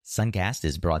Suncast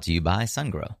is brought to you by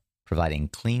SunGrow, providing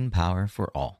clean power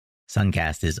for all.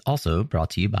 Suncast is also brought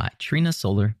to you by Trina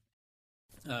Solar.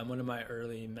 One of my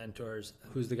early mentors,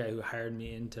 who's the guy who hired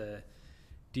me into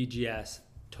DGS,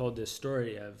 told this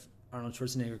story of Arnold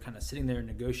Schwarzenegger kind of sitting there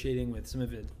negotiating with some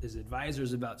of his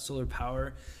advisors about solar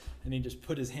power, and he just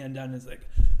put his hand down and is like,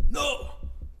 "No,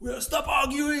 we'll stop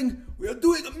arguing. We are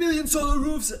doing 1 million solar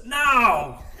roofs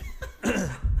now."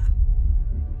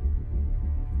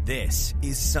 This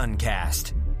is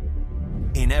Suncast.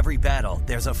 In every battle,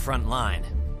 there's a front line.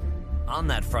 On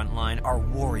that front line are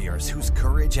warriors whose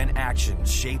courage and action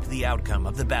shape the outcome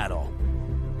of the battle.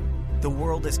 The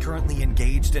world is currently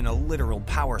engaged in a literal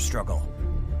power struggle,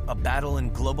 a battle in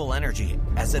global energy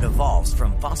as it evolves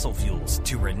from fossil fuels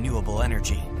to renewable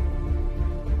energy.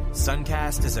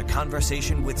 Suncast is a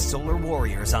conversation with solar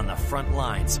warriors on the front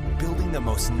lines, building the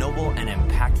most noble and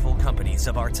impactful companies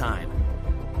of our time.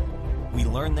 We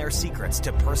learn their secrets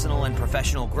to personal and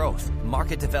professional growth,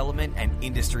 market development, and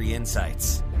industry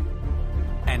insights.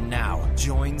 And now,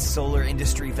 join solar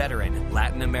industry veteran,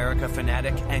 Latin America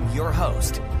fanatic, and your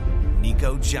host,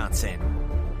 Nico Johnson.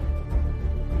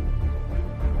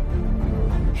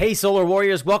 Hey, Solar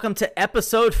Warriors, welcome to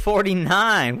episode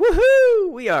 49.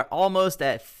 Woohoo! We are almost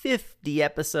at 50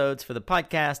 episodes for the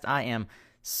podcast. I am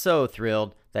so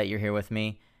thrilled that you're here with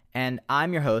me, and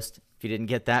I'm your host, if you didn't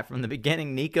get that from the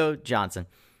beginning, Nico Johnson.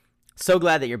 So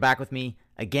glad that you're back with me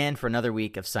again for another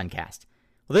week of Suncast.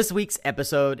 Well, this week's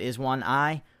episode is one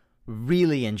I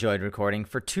really enjoyed recording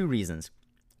for two reasons.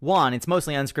 One, it's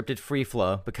mostly unscripted free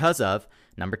flow because of,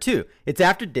 number two, it's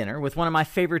after dinner with one of my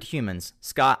favorite humans,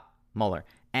 Scott Muller,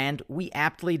 and we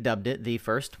aptly dubbed it the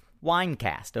first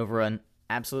Winecast over an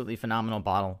absolutely phenomenal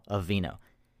bottle of vino.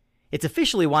 It's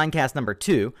officially Winecast number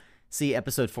 2, see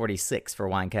episode 46 for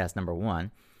Winecast number 1,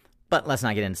 but let's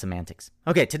not get into semantics.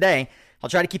 Okay, today, I'll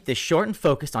try to keep this short and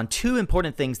focused on two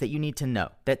important things that you need to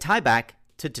know that tie back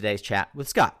to today's chat with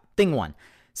Scott. Thing one,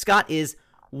 Scott is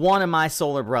one of my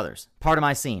solar brothers, part of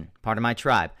my scene, part of my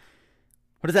tribe.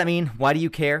 What does that mean? Why do you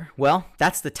care? Well,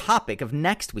 that's the topic of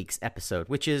next week's episode,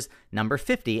 which is number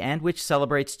 50, and which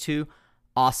celebrates two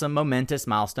awesome, momentous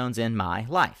milestones in my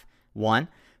life. One,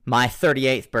 my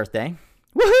 38th birthday,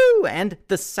 woohoo, and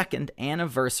the second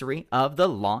anniversary of the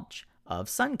launch of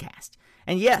Suncast.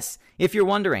 And yes, if you're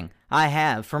wondering, I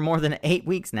have, for more than 8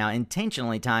 weeks now,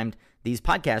 intentionally timed these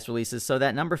podcast releases so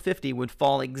that number 50 would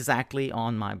fall exactly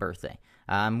on my birthday.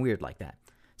 I'm weird like that.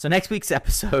 So next week's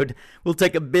episode, we'll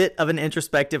take a bit of an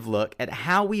introspective look at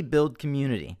how we build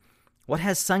community. What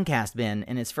has Suncast been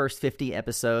in its first 50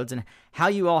 episodes, and how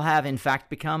you all have, in fact,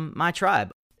 become my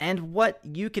tribe, and what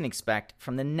you can expect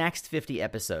from the next 50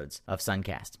 episodes of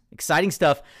Suncast. Exciting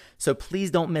stuff, so please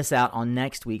don't miss out on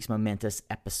next week's momentous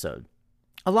episode.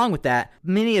 Along with that,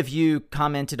 many of you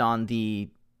commented on the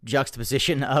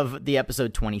juxtaposition of the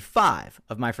episode 25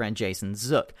 of my friend Jason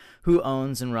Zook, who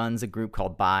owns and runs a group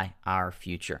called Buy Our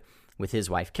Future with his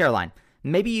wife Caroline.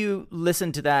 Maybe you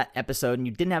listened to that episode and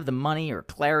you didn't have the money or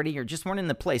clarity or just weren't in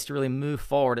the place to really move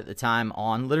forward at the time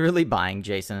on literally buying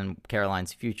Jason and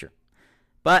Caroline's future.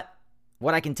 But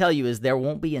what I can tell you is there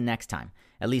won't be a next time.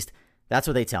 At least that's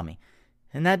what they tell me.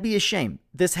 And that'd be a shame.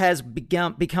 This has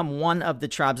become one of the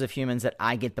tribes of humans that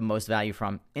I get the most value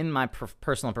from in my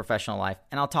personal and professional life.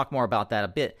 And I'll talk more about that a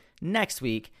bit next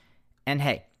week. And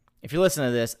hey, if you're listening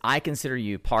to this, I consider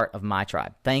you part of my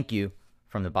tribe. Thank you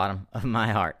from the bottom of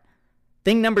my heart.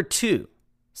 Thing number 2,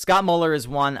 Scott Muller is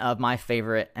one of my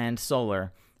favorite and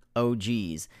solar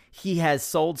OGs. He has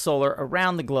sold solar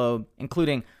around the globe,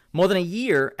 including more than a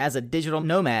year as a digital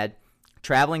nomad,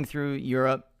 traveling through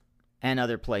Europe and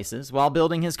other places while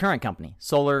building his current company,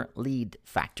 Solar Lead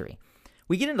Factory.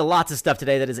 We get into lots of stuff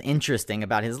today that is interesting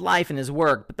about his life and his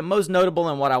work, but the most notable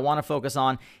and what I want to focus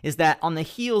on is that on the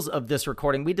heels of this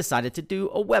recording, we decided to do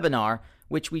a webinar,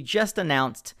 which we just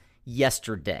announced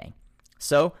yesterday.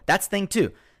 So that's thing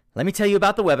 2. Let me tell you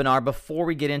about the webinar before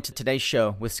we get into today's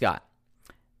show with Scott.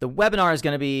 The webinar is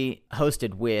going to be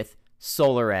hosted with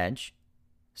SolarEdge.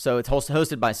 So it's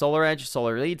hosted by SolarEdge,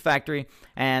 Solar Lead Factory,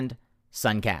 and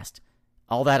Suncast.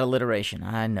 All that alliteration.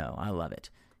 I know. I love it.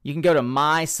 You can go to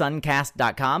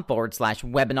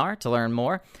mysuncast.com/webinar to learn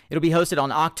more. It'll be hosted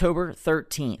on October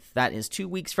 13th. That is 2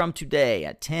 weeks from today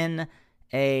at 10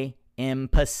 a.m.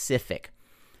 Pacific.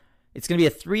 It's going to be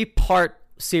a 3-part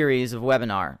series of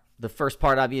webinar. The first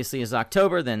part, obviously, is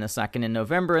October, then the second in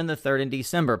November, and the third in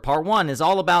December. Part 1 is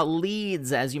all about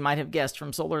leads, as you might have guessed,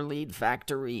 from Solar Lead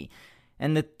Factory.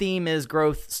 And the theme is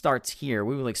growth starts here.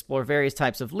 We will explore various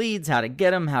types of leads, how to get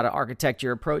them, how to architect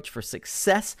your approach for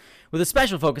success, with a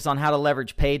special focus on how to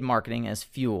leverage paid marketing as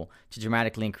fuel to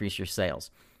dramatically increase your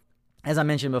sales. As I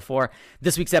mentioned before,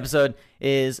 this week's episode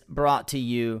is brought to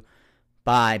you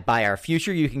by Our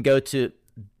Future. You can go to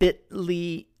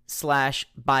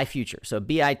bit.ly/buyfuture. So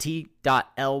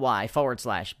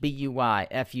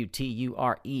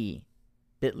bit.ly/BUYFUTURE.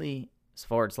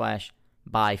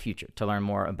 bit.ly/buyfuture to learn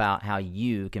more about how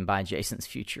you can buy Jason's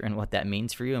future and what that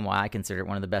means for you and why I consider it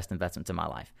one of the best investments in my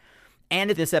life. And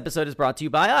this episode is brought to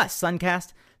you by us,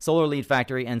 Suncast, Solar Lead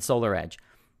Factory, and Solar Edge.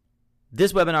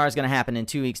 This webinar is going to happen in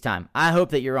 2 weeks' time. I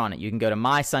hope that you're on it. You can go to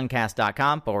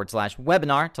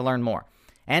mysuncast.com/webinar to learn more.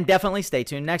 And definitely stay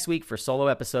tuned next week for solo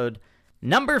episode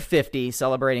number 50,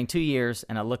 celebrating 2 years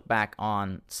and a look back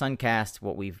on Suncast,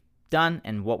 what we've done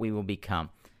and what we will become,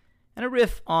 and a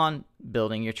riff on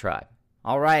building your tribe.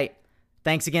 All right.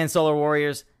 Thanks again, Solar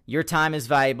Warriors. Your time is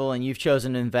valuable and you've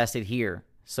chosen to invest it here.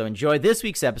 So enjoy this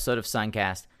week's episode of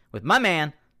Suncast with my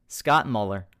man, Scott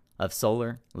Muller of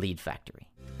Solar Lead Factory.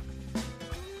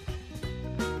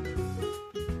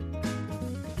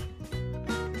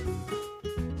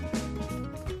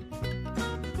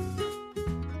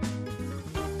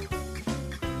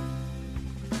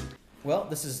 Well,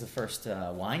 this is the first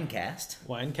Winecast.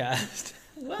 Winecast.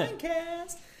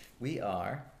 We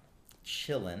are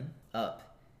chilling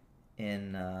up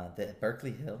in the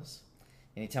Berkeley Hills.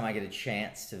 Anytime I get a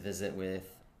chance to visit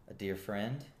with a dear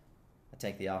friend, I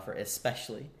take the offer,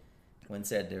 especially when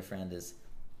said dear friend is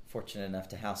fortunate enough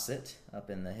to house sit up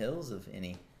in the hills of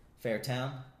any fair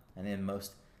town, and then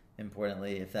most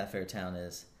importantly, if that fair town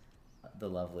is the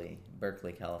lovely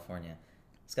Berkeley, California.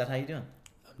 Scott, how you doing?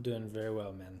 I'm doing very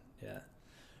well, man. Yeah.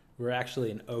 We're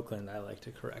actually in Oakland. I like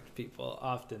to correct people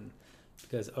often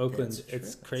because Oakland,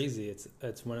 it's crazy.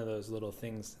 It's one of those little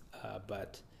things,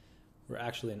 but we're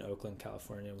actually in Oakland,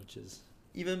 California, which is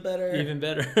even better.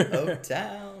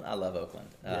 Oaktown. I love Oakland.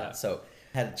 Yeah. So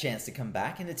had a chance to come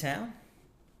back into town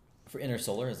for Inner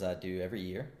Solar, as I do every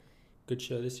year. Good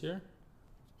show this year?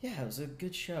 Yeah, it was a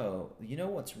good show. You know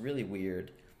what's really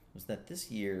weird was that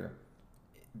this year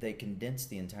they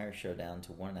condensed the entire show down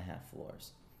to 1.5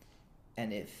 floors.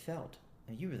 And it felt,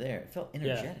 and you were there, it felt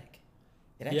energetic.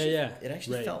 Yeah. It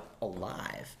actually felt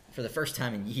alive. For the first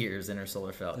time in years, Inner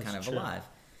Solar felt That's kind of true. alive.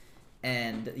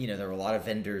 And, there were a lot of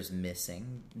vendors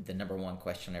missing. The number one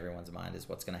question on everyone's mind is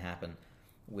what's going to happen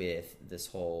with this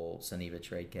whole Suniva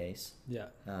trade case. Yeah.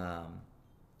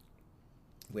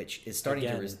 Which is starting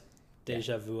to...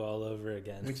 Deja vu all over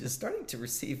again. Which is starting to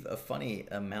receive a funny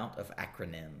amount of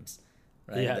acronyms.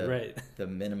 Right? Yeah, right. The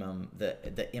minimum,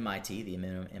 the MIT, the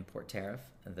minimum import tariff,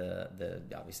 the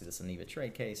obviously the Suniva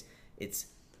trade case. It's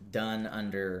done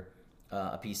under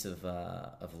a piece of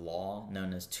law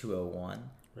known as 201.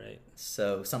 Right.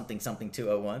 So something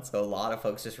 201. So a lot of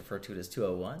folks just refer to it as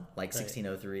 201, like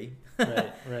 1603.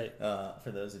 Right.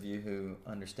 For those of you who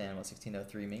understand what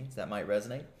 1603 means, that might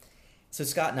resonate. So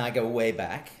Scott and I go way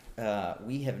back.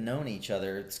 We have known each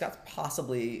other. Scott's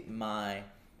possibly my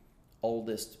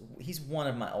oldest. He's one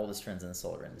of my oldest friends in the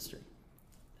solar industry.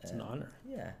 It's an honor.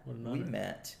 Yeah. What an We honor.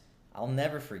 met. I'll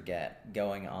never forget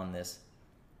going on this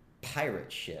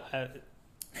pirate ship. That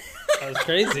was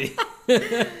crazy.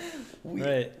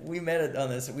 We met on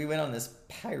this. We went on this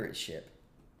pirate ship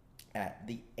at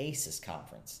the ACES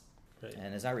conference. Right.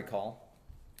 And as I recall,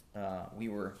 we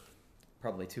were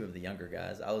probably two of the younger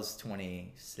guys. I was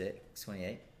 26,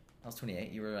 28. I was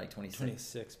 28. You were like 26.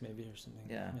 26 maybe or something.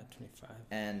 Yeah. 25.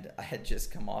 And I had just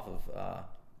come off of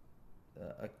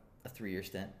a 3-year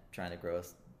stint trying to grow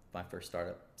my first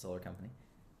startup solar company.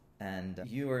 And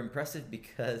you were impressive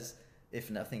because,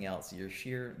 if nothing else, your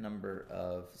sheer number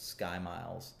of sky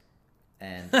miles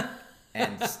and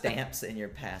stamps in your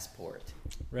passport.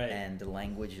 Right. And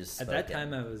languages spoken. At that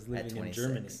time, I was living in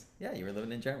Germany. Yeah, you were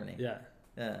living in Germany. Yeah.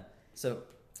 So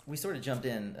we sort of jumped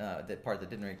in that part that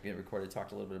didn't get recorded,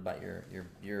 talked a little bit about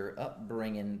your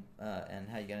upbringing and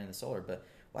how you got into solar. But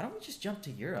why don't we just jump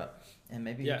to Europe and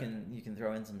maybe you can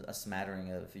throw in a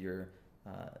smattering of your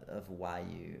of why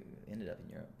you ended up in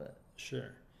Europe. But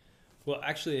sure. Well,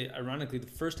 actually, ironically, the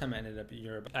first time I ended up in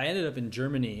Europe, I ended up in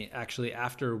Germany actually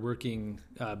after working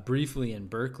briefly in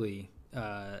Berkeley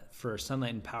for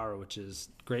Sunlight and Power, which is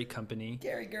great company.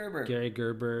 Gary Gerber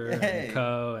Hey. And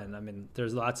co. And I mean,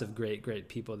 there's lots of great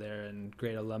people there and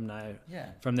great alumni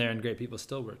from there and great people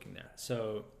still working there.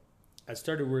 So I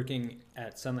started working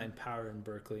at Sunlight and Power in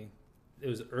Berkeley. It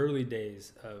was early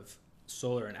days of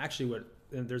solar. And actually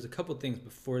there's a couple things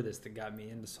before this that got me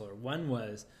into solar. One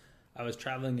was I was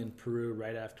traveling in Peru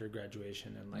right after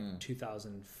graduation in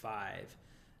 2005.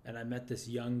 And I met this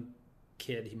young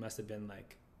kid. He must have been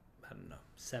like, I don't know,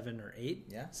 7 or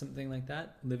 8, something like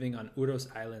that, living on Uros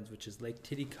Islands, which is Lake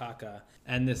Titicaca.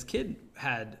 And this kid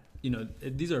had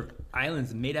these are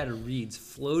islands made out of reeds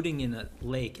floating in a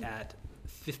lake at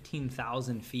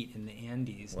 15,000 feet in the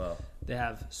Andes. Wow.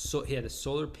 He had a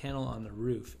solar panel on the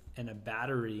roof and a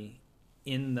battery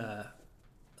in the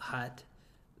hut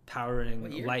powering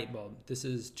a light bulb. This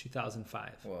is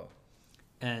 2005. Whoa.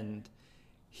 And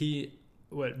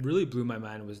what really blew my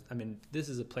mind was, this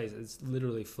is a place that's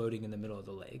literally floating in the middle of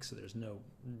the lake, so there's no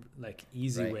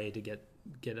easy way to get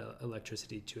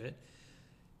electricity to it,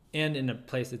 and in a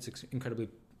place that's incredibly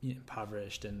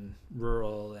impoverished and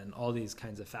rural and all these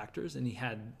kinds of factors. And he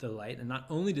had the light, and not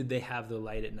only did they have the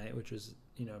light at night, which was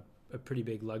a pretty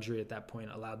big luxury at that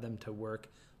point, allowed them to work.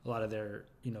 A lot of their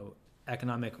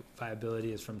economic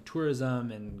viability is from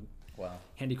tourism and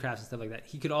handicrafts and stuff like that.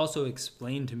 He could also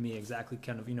explain to me exactly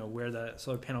kind of where the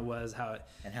solar panel was, how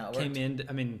it came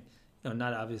in.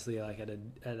 Not obviously like at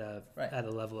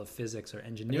a level of physics or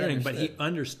engineering, but he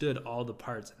understood all the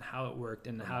parts and how it worked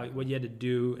and what you had to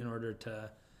do in order to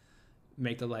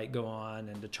make the light go on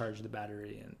and to charge the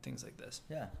battery and things like this.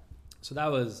 Yeah. So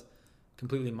that was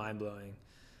completely mind blowing.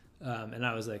 And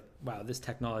I was like, wow, this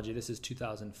technology, this is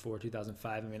 2004,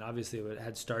 2005. Obviously it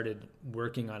had started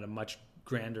working on a much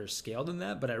grander scale than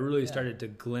that, but I really started to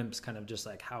glimpse kind of just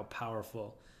like how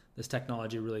powerful this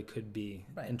technology really could be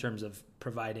in terms of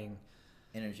providing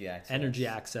energy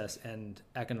access and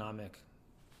economic,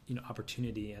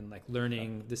 opportunity and like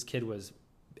learning. This kid was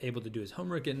able to do his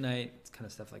homework at night, kind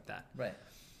of stuff like that. Right.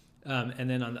 And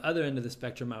then on the other end of the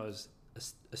spectrum, I was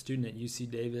a student at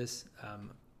UC Davis,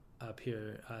 up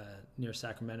here near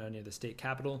Sacramento, near the state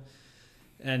capitol.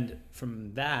 And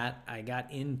from that, I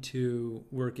got into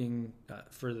working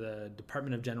for the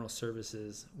Department of General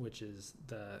Services, which is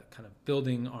the kind of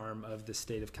building arm of the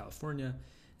state of California.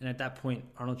 And at that point,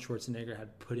 Arnold Schwarzenegger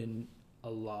had put in a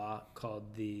law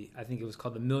called the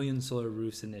Million Solar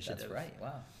Roofs Initiative. That's right.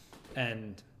 Wow.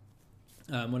 And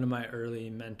one of my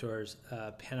early mentors,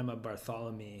 Panama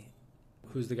Bartholomew,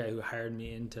 who's the guy who hired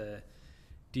me into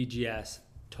DGS,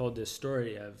 told this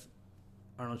story of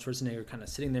Arnold Schwarzenegger kind of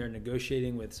sitting there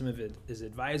negotiating with some of his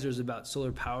advisors about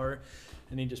solar power,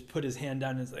 and he just put his hand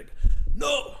down and was like,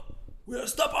 "No, we are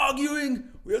stop arguing.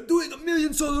 We are doing 1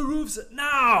 million solar roofs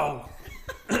now."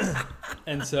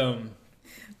 And so,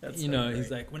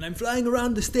 he's like, "When I'm flying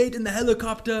around the state in the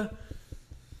helicopter,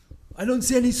 I don't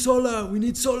see any solar. We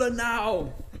need solar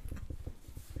now."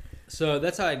 So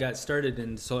that's how I got started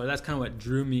in solar. That's kind of what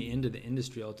drew me into the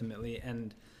industry ultimately.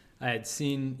 And I had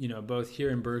seen, both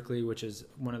here in Berkeley, which is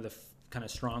one of the kind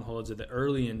of strongholds of the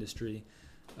early industry.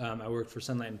 I worked for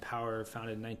Sunlight and Power,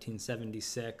 founded in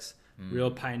 1976.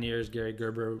 Real pioneers, Gary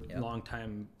Gerber,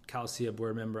 longtime CalCIA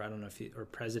board member. I don't know if or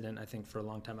president, I think, for a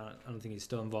long time. I don't think he's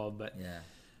still involved, but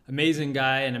amazing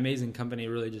guy and amazing company,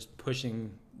 really just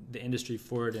pushing the industry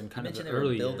forward in kind of the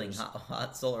early building years.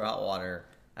 solar hot water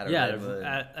out of Redwood.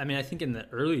 I think in the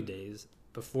early days,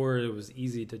 before it was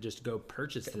easy to just go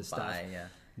purchase this stuff.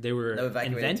 They were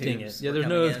inventing it. Yeah, there's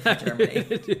no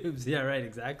evacuated tubes. Yeah, right,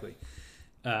 exactly.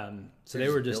 So they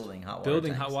were just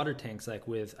building hot water tanks, like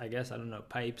with,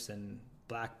 pipes and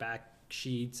black back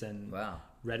sheets and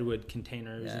redwood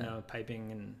containers,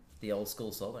 piping and the old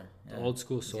school solar. Yeah. The old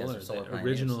school solar, the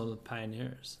original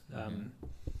pioneers. I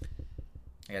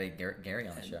got to get Gary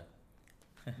on the show.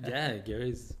 Yeah,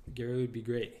 Gary would be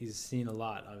great. He's seen a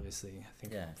lot, obviously. I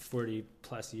think 40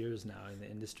 plus years now in the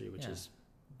industry, which is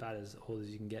about as old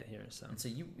as you can get here. So, and so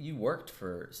you worked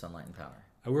for Sunlight and Power.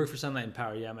 I worked for Sunlight and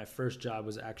Power. Yeah, my first job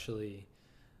was actually,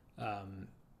 I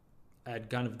had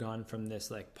kind of gone from this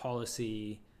like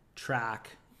policy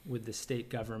track with the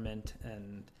state government,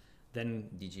 and then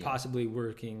possibly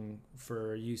working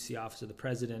for UC Office of the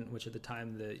President, which at the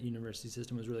time the university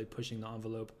system was really pushing the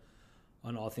envelope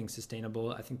on all things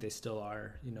sustainable. I think they still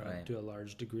are, to a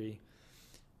large degree.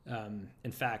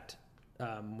 In fact,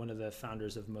 one of the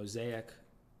founders of Mosaic,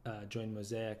 joined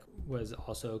Mosaic, was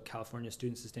also California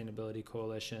Student Sustainability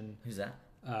Coalition. Who's that?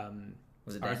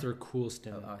 Was it Arthur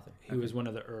Coolston? Oh, Arthur. He was one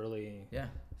of the early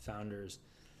founders.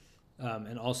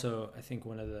 And also, I think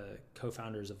one of the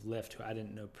co-founders of Lyft, who I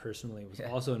didn't know personally, was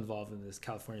also involved in this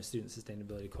California Student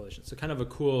Sustainability Coalition. So kind of a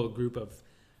cool group of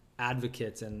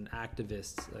advocates and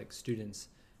activists, like students,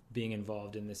 being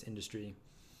involved in this industry.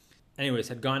 Anyways,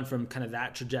 had gone from kind of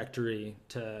that trajectory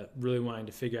to really wanting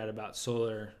to figure out about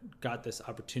solar, got this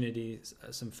opportunity.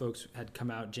 Some folks had come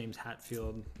out, James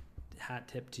Hatfield, hat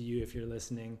tip to you if you're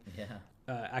listening,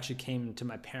 actually came to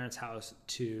my parents' house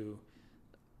to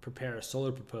prepare a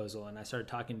solar proposal, and I started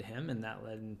talking to him, and that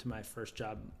led into my first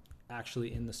job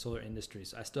actually in the solar industry.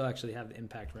 So I still actually have the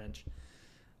impact wrench,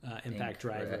 impact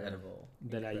driver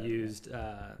that I used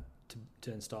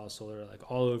to install solar like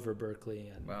all over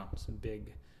Berkeley and some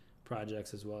big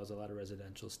projects as well as a lot of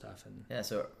residential stuff. And yeah,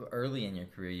 so early in your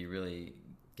career, you really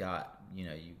got,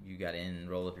 you got in,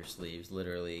 rolled up your sleeves,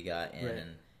 literally got in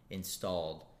and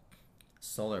installed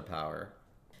solar power,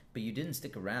 but you didn't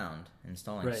stick around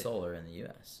installing solar in the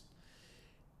U.S.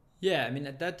 Yeah, I mean,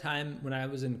 at that time when I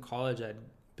was in college, I'd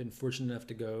been fortunate enough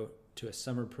to go to a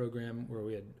summer program where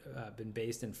we had been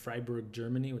based in Freiburg,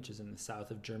 Germany, which is in the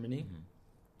south of Germany.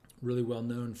 Really well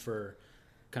known for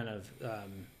kind of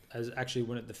as actually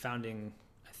one of the founding,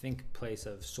 I think, place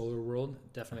of Solar World,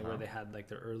 definitely where they had like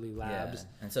their early labs.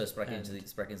 Yeah. And so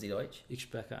sprechen Sie Deutsch? Ich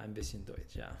spreche ein bisschen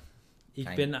Deutsch, ja.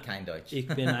 Kein Deutsch. Ich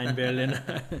bin ein Berliner.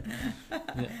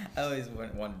 Yeah. I always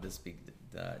wanted to speak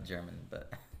German,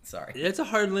 but sorry. It's a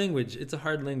hard language. It's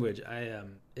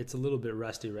a little bit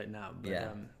rusty right now.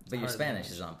 But, but your Spanish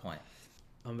is on point.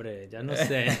 Hombre, ya no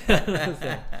sé.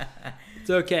 It's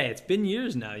okay. It's been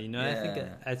years now, I think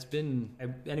it's been...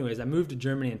 Anyways, I moved to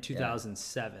Germany in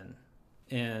 2007.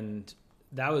 And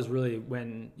that was really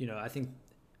when, I think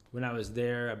when I was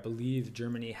there, I believe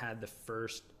Germany had the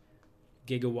first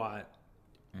gigawatt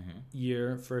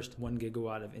year, first 1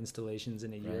 gigawatt of installations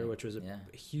in a year, which was a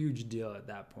huge deal at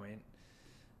that point.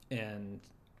 And,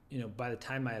 by the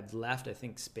time I had left, I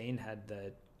think Spain had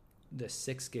the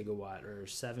 6 gigawatt or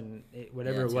 7, 8,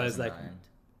 whatever it was, like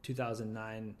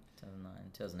 2009,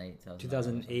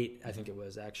 2008, I think it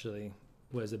was actually,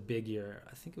 was a big year.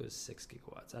 I think it was 6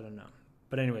 gigawatts. I don't know.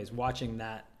 But anyways, watching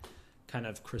that kind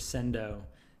of crescendo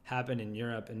happen in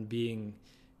Europe and being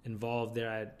involved there,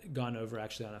 I'd gone over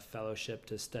actually on a fellowship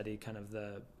to study kind of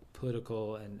the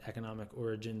political and economic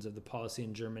origins of the policy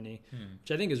in Germany,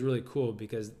 which I think is really cool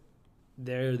because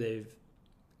there they've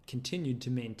continued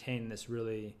to maintain this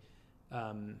really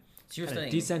so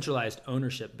decentralized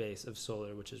ownership base of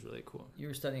solar, which is really cool. You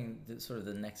were studying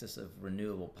the nexus of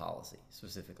renewable policy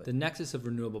specifically. The nexus of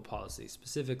renewable policy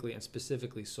specifically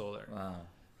solar. Wow.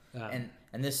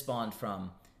 And this spawned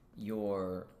from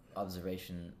your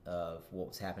observation of what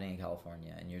was happening in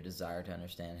California and your desire to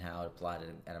understand how it applied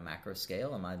at a macro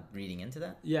scale. Am I reading into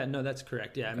that? Yeah, no, that's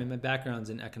correct. Yeah, okay. I mean, my background's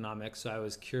in economics, so I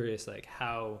was curious like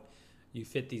how you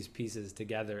fit these pieces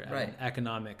together at an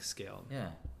economic scale. Yeah.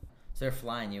 So they're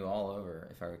flying you all over,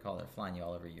 if I recall, they're flying you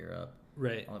all over Europe,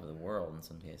 all over the world in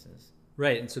some cases.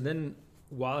 Right. And so then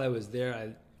while I was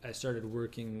there, I started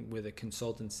working with a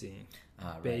consultancy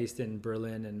based in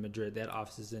Berlin and Madrid. They had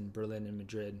offices in Berlin and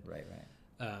Madrid. Right.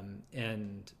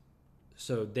 And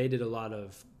so they did a lot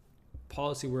of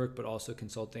policy work, but also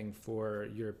consulting for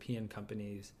European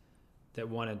companies that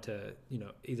wanted to,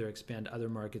 either expand other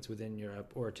markets within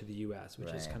Europe or to the U.S.,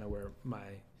 which is kind of where my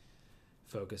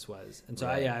focus was. And so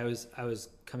I was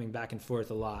coming back and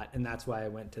forth a lot, and that's why I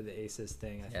went to the ACES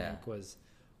thing. I think was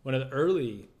one of the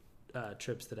early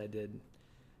trips that I did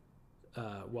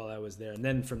while I was there, and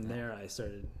then from there I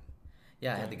started.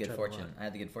 Yeah, I had the good fortune.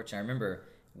 I remember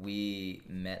we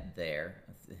met there,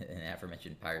 an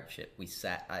aforementioned pirate ship. We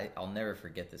sat. I'll never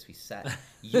forget this. We sat.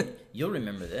 You'll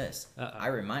remember this. I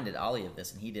reminded Ollie of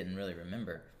this, and he didn't really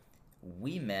remember.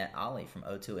 We met Ollie from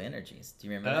O2 Energies. Do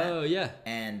you remember that? Oh, yeah.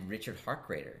 And Richard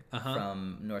Harkrader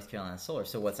from North Carolina Solar.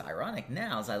 So what's ironic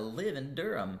now is I live in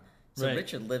Durham. So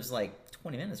Richard lives like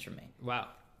 20 minutes from me. Wow.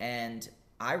 And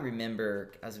I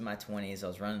remember I was in my 20s. I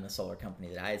was running the solar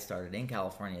company that I had started in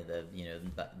California, the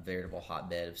veritable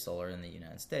hotbed of solar in the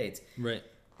United States. Right.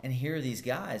 And here are these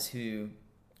guys who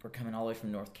were coming all the way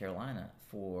from North Carolina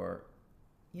for,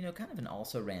 kind of an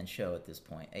also-ran show at this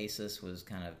point. ACES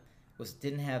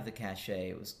didn't have the cachet.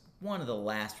 It was one of the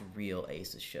last real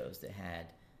ACES shows that had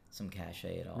some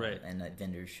cachet at all. Right. And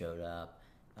vendors showed up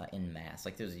en masse.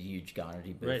 Like there was a huge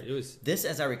Gonergy booth. Right. It was this,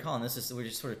 as I recall, and we're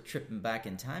just sort of tripping back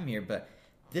in time here, but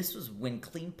this was when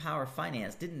Clean Power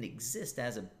Finance didn't exist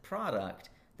as a product.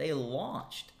 They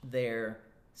launched their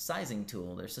sizing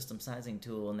tool, their system sizing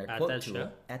tool, and their quote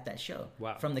tool at that show.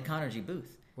 Wow. From the Gonergy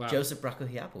booth. Wow. Joseph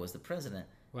Braco-Hiapa was the president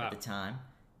at the time.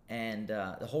 And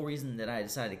the whole reason that I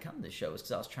decided to come to the show was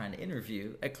because I was trying to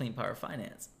interview at Clean Power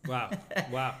Finance. Wow.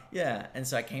 Yeah, and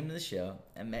so I came to the show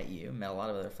and met a lot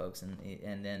of other folks,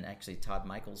 and then actually Todd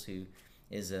Michaels, who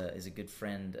is a good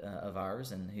friend of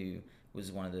ours and who was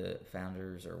one of the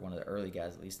founders or one of the early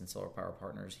guys, at least in Solar Power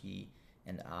Partners. He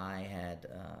and I had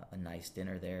a nice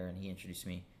dinner there, and he introduced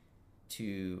me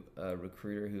to a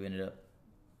recruiter who ended up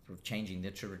sort of changing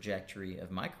the trajectory of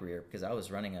my career because I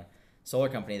was running a solar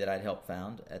company that I'd helped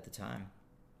found at the time,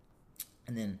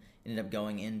 and then ended up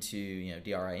going into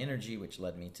DRI Energy, which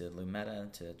led me to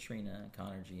Lumeta, to Trina,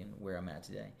 Gonergy, and where I'm at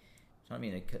today. So I don't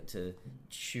mean to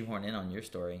shoehorn in on your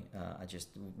story.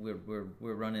 We're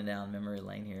running down memory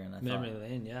lane here, and memory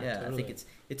lane, yeah, totally. I think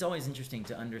it's always interesting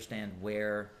to understand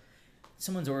where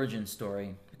someone's origin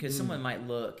story, because someone might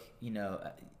look,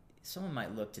 someone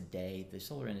might look today. The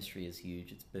solar industry is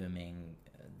huge. It's booming.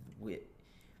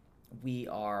 We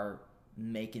are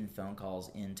making phone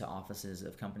calls into offices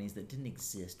of companies that didn't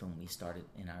exist when we started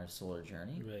in our solar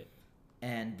journey. Right.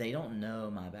 And they don't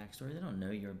know my backstory. They don't know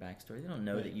your backstory. They don't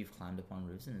know Right. that you've climbed up on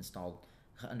roofs and installed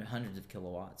hundreds of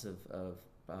kilowatts of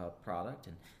product,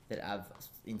 and that I've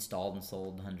installed and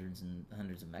sold hundreds and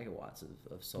hundreds of megawatts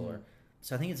of solar.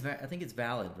 So I think it's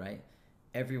valid, right?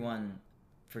 Everyone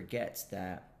forgets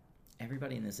that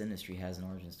everybody in this industry has an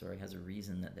origin story, has a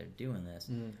reason that they're doing this.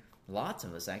 Lots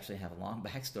of us actually have a long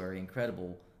backstory,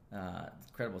 incredible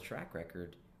track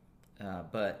record.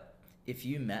 But if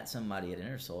you met somebody at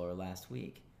Intersolar last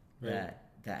week Right.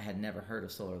 that had never heard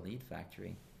of Solar Lead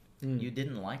Factory, you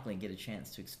didn't likely get a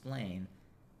chance to explain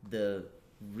the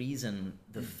reason,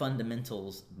 the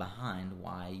fundamentals behind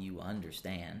why you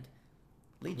understand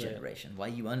lead Right. generation, why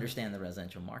you understand the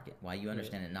residential market, why you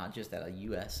understand it not just at a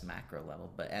U.S. macro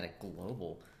level, but at a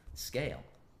global scale,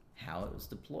 how it was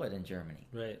deployed in Germany,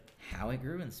 Right. how it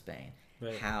grew in Spain,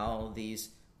 Right. how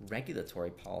these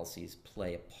regulatory policies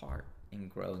play a part in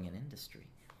growing an industry.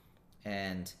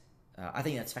 And I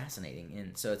think that's fascinating.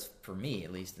 And so it's, for me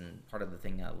at least, and part of the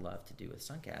thing I love to do with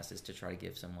Suncast is to try to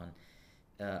give someone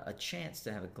a chance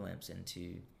to have a glimpse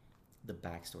into the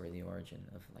backstory, the origin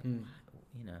of, like,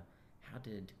 how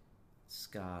did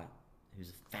Scott,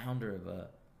 who's a founder of a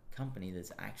company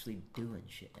that's actually doing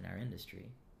shit in our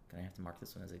industry, gonna have to mark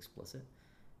this one as explicit,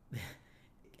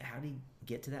 how did he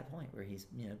get to that point where he's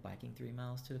biking 3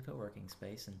 miles to a co-working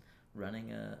space and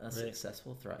running a Right.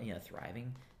 successful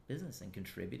thriving business and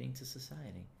contributing to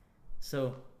society?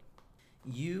 So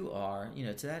you are,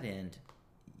 to that end,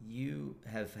 you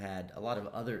have had a lot of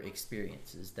other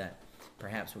experiences that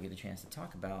perhaps we'll get a chance to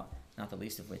talk about, not the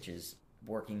least of which is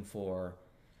working for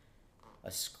a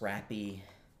scrappy,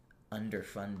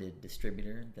 underfunded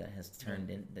distributor that has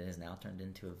now turned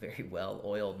into a very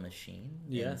well-oiled machine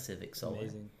in Civic Solar.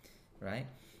 Amazing. Right?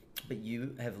 But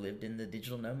you have lived in the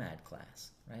digital nomad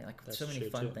class, right? Like, That's so many true,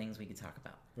 fun too. things we could talk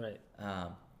about. Right.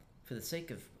 For the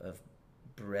sake of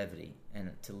brevity,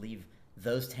 and to leave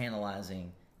those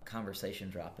tantalizing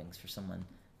conversation droppings for someone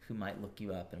who might look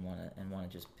you up and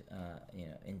want to just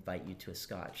invite you to a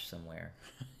scotch somewhere,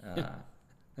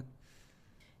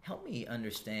 help me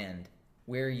understand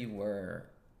where you were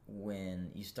when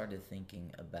you started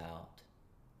thinking about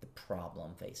the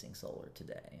problem facing solar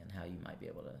today and how you might be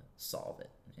able to solve it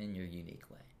in your unique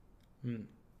way.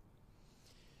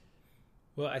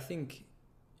 Well, I think,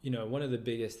 one of the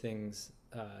biggest things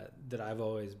that I've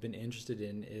always been interested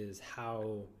in is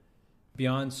how,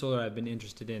 beyond solar, I've been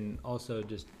interested in also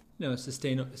just,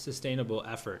 sustainable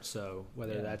effort. So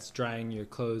whether that's drying your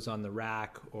clothes on the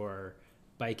rack or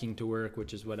biking to work,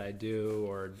 which is what I do,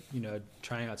 or,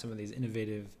 trying out some of these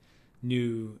innovative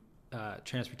new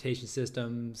transportation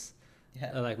systems,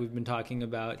 like we've been talking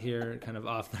about here, kind of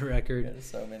off the record. There's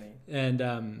so many. And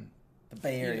the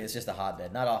Bay Area is just a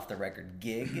hotbed, not off the record.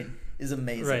 Gig is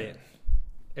amazing. Right.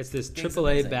 It's this Gig's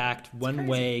AAA backed amazing.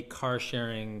 one-way car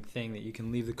sharing thing that you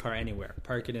can leave the car anywhere,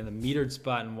 park it in a metered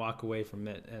spot, and walk away from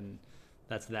it, and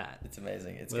that's that. It's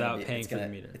amazing. It's Without gonna be, paying it's for gonna,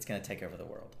 the meter. It's going to take over the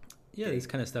world. Yeah, this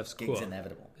kind of stuff's Gig's cool.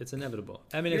 inevitable. It's inevitable.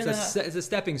 I mean, You're it's a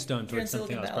stepping stone You're in towards something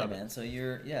Silicon else. Valley, Probably. man.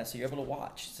 So you're able to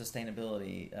watch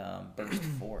sustainability burst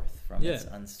forth from its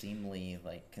unseemly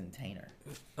container.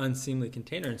 Unseemly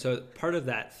container. And so part of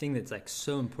that thing that's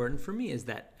so important for me is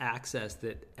that access,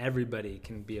 that everybody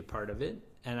can be a part of it.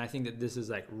 And I think that this is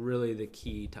really the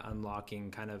key to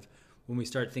unlocking kind of when we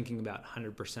start thinking about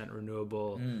 100%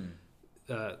 renewable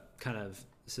kind of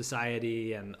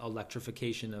society and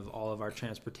electrification of all of our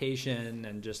transportation,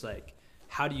 and just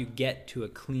how do you get to a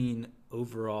clean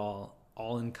overall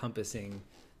all-encompassing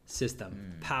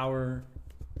system? Power,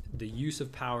 the use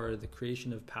of power, the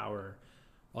creation of power,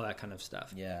 all that kind of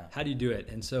stuff. Yeah. How do you do it?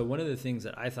 And so one of the things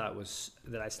that I thought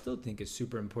that I still think is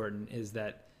super important is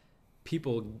that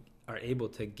people are able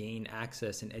to gain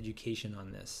access and education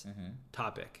on this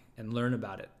topic and learn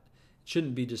about it. It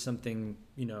shouldn't be just something,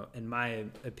 in my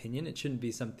opinion, it shouldn't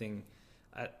be something,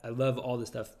 I love all the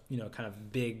stuff, kind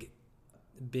of big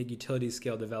utility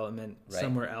scale development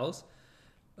somewhere else,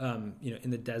 in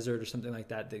the desert or something like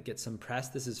that gets some press.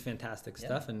 This is fantastic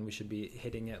stuff, and we should be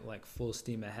hitting it full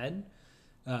steam ahead.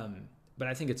 But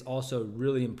I think it's also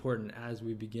really important as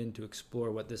we begin to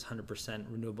explore what this 100%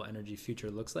 renewable energy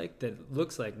future looks like, that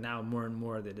looks like now more and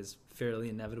more that is fairly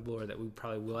inevitable, or that we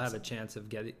probably will have a chance of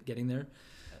getting there.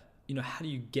 How do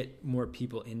you get more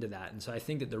people into that? And so I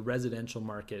think that the residential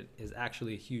market is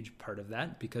actually a huge part of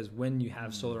that, because when you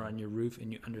have solar on your roof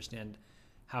and you understand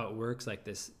how it works, like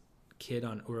this kid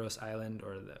on Uros Island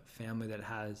or the family that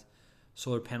has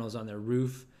solar panels on their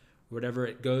roof, whatever,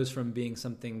 it goes from being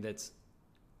something that's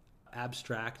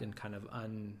abstract and kind of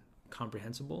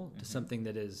incomprehensible to something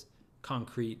that is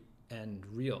concrete and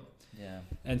real. Yeah.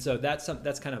 And so that's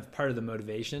kind of part of the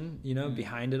motivation,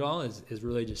 behind it all is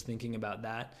really just thinking about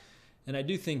that. And I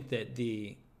do think that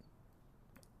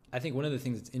I think one of the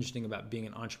things that's interesting about being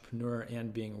an entrepreneur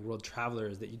and being a world traveler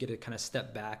is that you get to kind of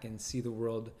step back and see the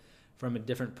world from a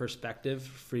different perspective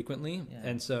frequently. Yeah.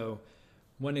 And so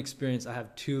one experience, I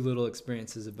have two little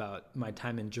experiences about my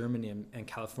time in Germany and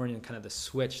California and kind of the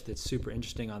switch that's super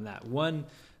interesting on that. One,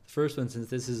 the first one, since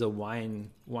this is a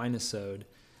wine-isode,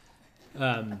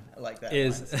 I like that.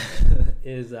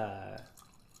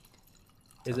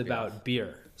 Is about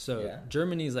beer. So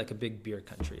Germany is like a big beer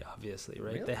country, obviously,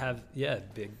 right? Really? They have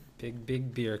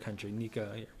big beer country.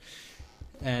 Nico here,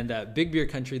 and big beer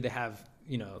country. They have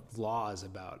laws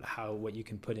about what you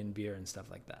can put in beer and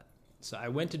stuff like that. So I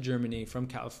went to Germany from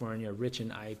California, rich in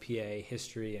IPA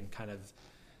history and kind of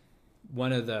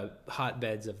one of the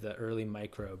hotbeds of the early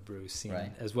microbrew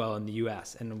scene as well in the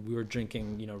U.S. And we were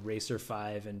drinking, Racer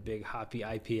 5 and big hoppy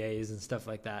IPAs and stuff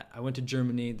like that. I went to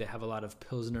Germany. They have a lot of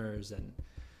Pilsners and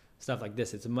stuff like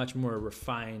this. It's a much more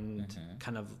refined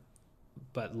kind of,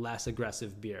 but less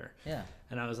aggressive beer. Yeah.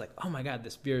 And I was like, oh my God,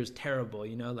 this beer is terrible.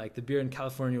 Like the beer in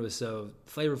California was so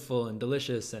flavorful and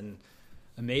delicious and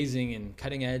amazing and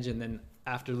cutting edge. And then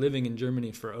after living in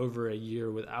Germany for over a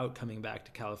year without coming back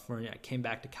to California, I came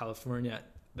back to California.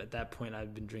 At that point,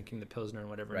 I'd been drinking the Pilsner and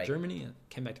whatever in Germany. And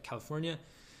came back to California,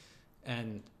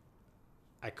 and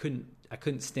I couldn't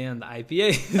stand the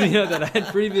IPA that I had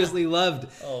previously loved.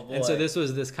 Oh boy. And so this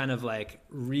was this kind of like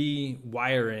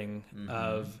rewiring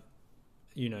of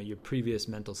your previous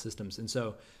mental systems. And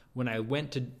so when I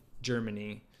went to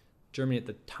Germany at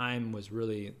the time was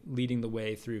really leading the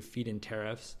way through feed-in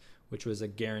tariffs, which was a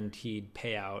guaranteed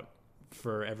payout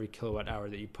for every kilowatt hour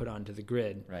that you put onto the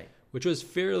grid, which was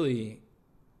fairly,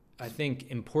 I think,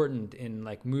 important in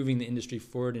like moving the industry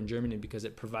forward in Germany because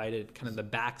it provided kind of the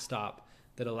backstop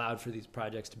that allowed for these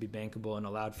projects to be bankable and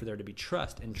allowed for there to be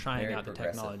trust in trying out the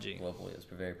technology. Globally, it was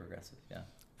very progressive,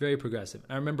 Very progressive.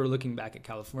 I remember looking back at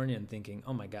California and thinking,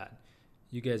 oh my God,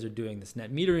 you guys are doing this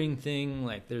net metering thing.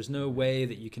 Like there's no way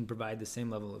that you can provide the same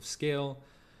level of scale.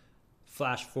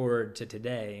 Flash forward to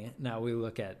today. Now we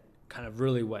look at kind of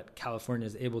really what California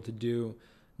is able to do,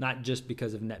 not just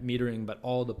because of net metering, but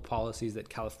all the policies that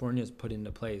California has put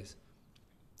into place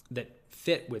that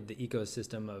fit with the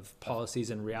ecosystem of policies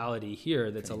and reality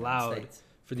here that's allowed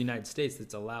for the United States,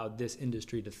 that's allowed this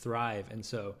industry to thrive. And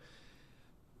so,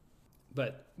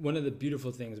 but one of the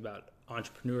beautiful things about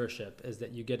entrepreneurship is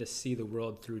that you get to see the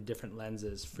world through different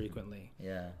lenses frequently.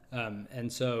 Yeah.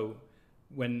 And so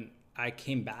when I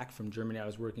came back from Germany, I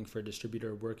was working for a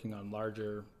distributor working on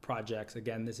larger projects.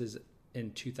 Again, this is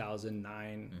in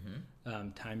 2009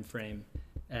 time frame.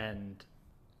 And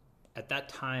at that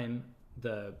time,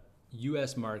 the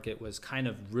U.S. market was kind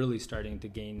of really starting to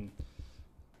gain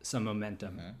some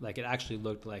momentum. Like it actually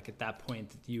looked like at that point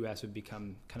that the U.S. would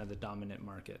become kind of the dominant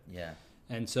market. Yeah.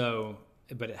 And so,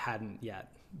 but it hadn't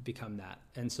yet become that.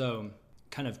 And so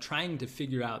kind of trying to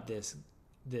figure out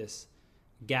this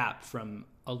gap from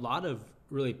a lot of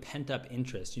really pent up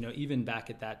interest, even back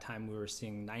at that time, we were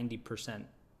seeing 90%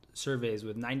 surveys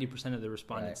with 90% of the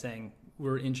respondents saying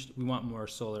we want more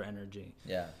solar energy.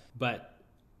 Yeah. But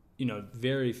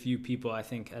very few people, I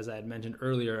think, as I had mentioned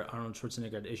earlier, Arnold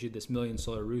Schwarzenegger had issued this 1 million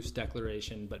solar roofs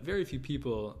declaration, but very few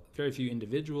people, very few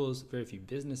individuals, very few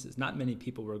businesses, not many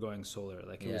people were going solar.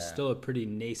 Like it was still a pretty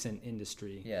nascent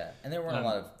industry. Yeah. And there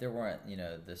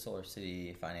weren't the Solar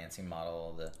City financing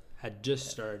model, had just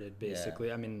started basically.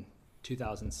 Yeah. I mean,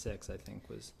 2006, I think,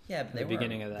 was the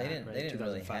beginning of that. They didn't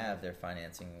really have their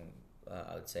financing,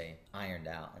 I would say, ironed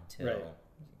out until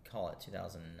call it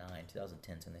 2009,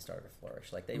 2010 when they started to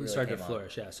flourish. Like they really started to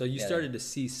flourish, yeah. So you started to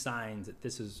see signs that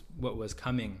this is what was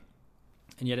coming,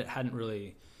 and yet it hadn't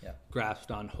really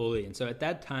grasped on wholly. And so at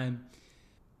that time,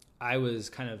 I was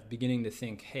kind of beginning to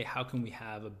think, hey, how can we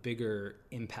have a bigger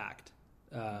impact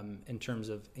in terms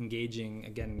of engaging,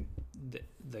 again,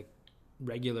 the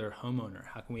regular homeowner?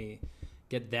 How can we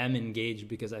get them engaged?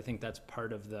 Because I think that's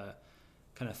part of the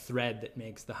kind of thread that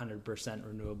makes the 100%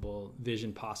 renewable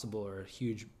vision possible, or a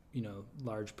huge,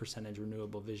 large percentage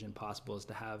renewable vision possible, is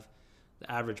to have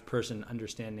the average person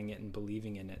understanding it and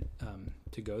believing in it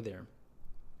to go there.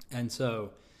 And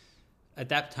so at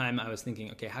that time I was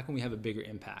thinking, okay, how can we have a bigger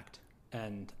impact?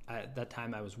 And at that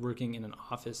time I was working in an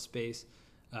office space.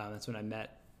 That's when I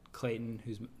met Clayton,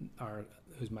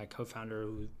 who's my co-founder,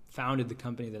 who founded the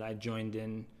company that I joined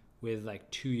in with like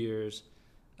 2 years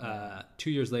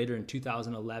 2 years later, in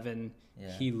 2011,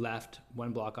 Yeah. he left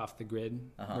One Block Off the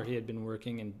Grid, Uh-huh. where he had been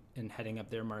working and heading up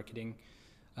their marketing.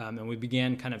 And we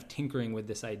began kind of tinkering with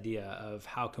this idea of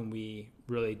how can we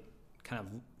really kind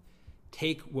of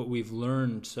take what we've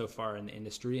learned so far in the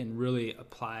industry and really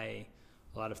apply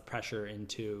a lot of pressure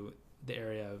into the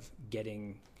area of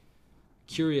getting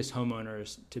curious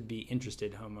homeowners to be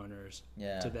interested homeowners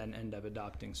Yeah. to then end up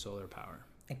adopting solar power.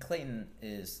 And Clayton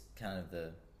is kind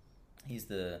of he's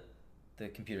the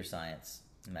computer science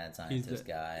mad scientist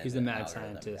guy. He's the mad algorithm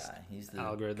scientist guy. He's the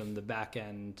algorithm, the back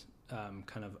end,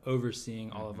 kind of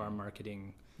overseeing all of our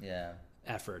marketing yeah.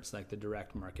 efforts, like the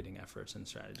direct marketing efforts and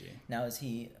strategy. Now, is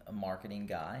he a marketing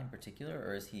guy in particular,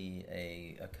 or is he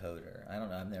a coder? I don't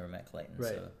know. I've never met Clayton.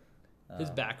 Right. So, His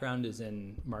background is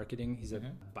in marketing. He's a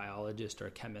Mhm. biologist or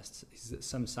a chemist. He's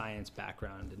some science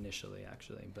background initially,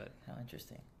 actually, but how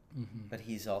interesting. But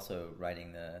he's also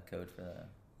writing the code for the.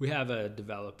 we have a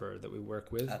developer that we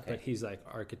work with, Okay. but he's like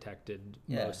architected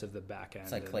Yeah. most of the back end.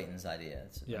 It's like and- Clayton's idea.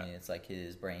 I Yeah. mean, it's like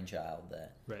his brainchild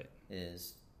that Right.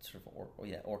 is sort of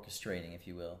orchestrating, if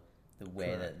you will, the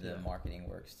way Correct, that the yeah. marketing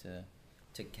works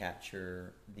to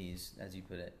capture these, as you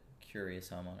put it, curious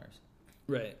homeowners,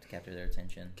 Right. to capture their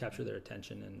attention. Capture their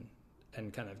attention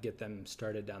and kind of get them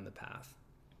started down the path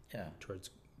Yeah, towards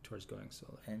going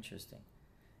solar. interesting.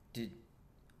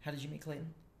 How did you meet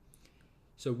Clayton?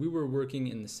 So we were working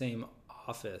in the same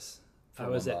office. For I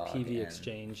was at Womblog PV and-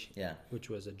 Exchange, Yeah, which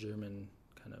was a German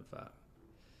kind of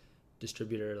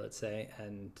distributor, let's say,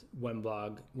 and One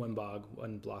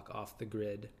Block Off the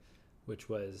Grid, which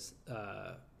was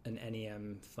an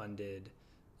NEM funded,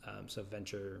 so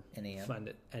venture NEM?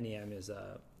 funded. NEM is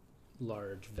a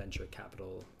large venture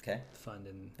capital okay. fund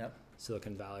in Yep.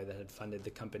 Silicon Valley that had funded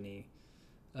the company,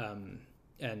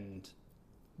 and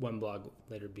One Block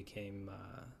later became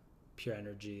Pure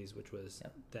Energies, which was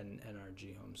Yep. then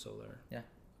NRG Home Solar. Yeah.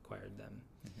 Acquired them.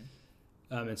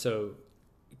 Mhm. And so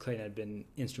Clayton had been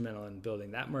instrumental in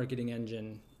building that marketing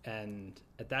engine. And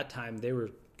at that time, they were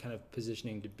kind of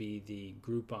positioning to be the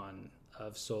Groupon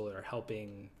of solar,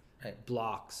 helping Right.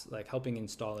 blocks, like helping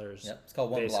installers. Yep. It's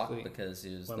called One Block basically- because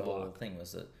it was One the whole Block. thing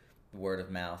was the word of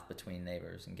mouth between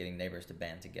neighbors and getting neighbors to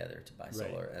band together to buy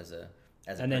solar as a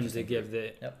And then to purchasing give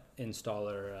group. the Yep.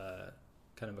 installer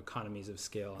kind of economies of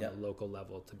scale on Yep. a local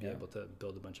level to be Yep. able to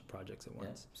build a bunch of projects at Yeah,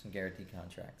 once. some guaranteed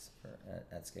contracts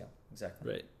at scale.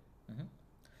 Exactly. Right.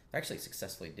 They're actually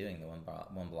successfully doing the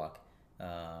one block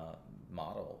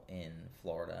model in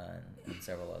Florida and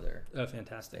several other Oh,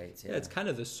 fantastic. states. Yeah, it's kind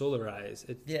of the Solarize.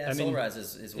 Solarize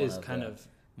is one is of kind the of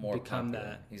more become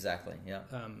popular. that Exactly. Yeah.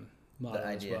 model The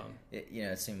idea,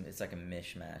 as well. it's like a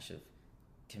mishmash of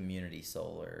community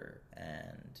solar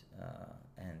and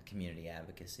community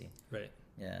advocacy. Right.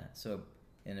 Yeah. So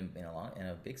in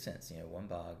a big sense, one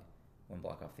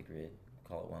block off the grid.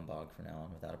 Call it One Bog from now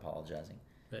on without apologizing.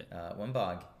 Right. One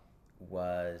Bog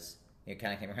was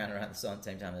kind of came around the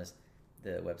same time as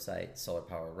the website Solar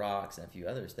Power Rocks and a few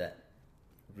others that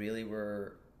really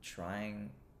were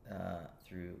trying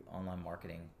through online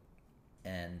marketing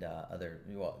and other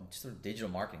sort of digital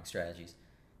marketing strategies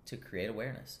to create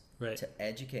awareness, Right. to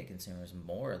educate consumers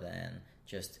more than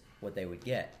just what they would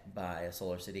get by a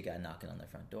Solar City guy knocking on their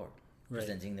front door, Right.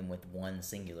 presenting them with one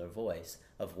singular voice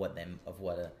of what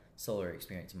a solar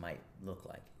experience might look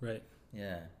like. Right.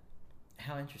 Yeah.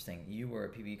 How interesting. You were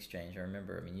at PV Exchange. I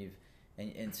remember. I mean,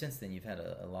 and since then you've had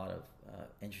a lot of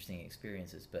interesting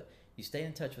experiences. But you stayed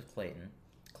in touch with Clayton.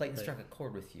 Clayton Right. struck a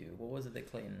chord with you. What was it that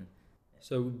Clayton?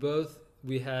 So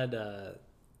we had a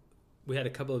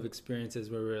couple of experiences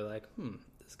where we were like,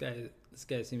 this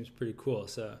guy seems pretty cool.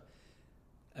 So,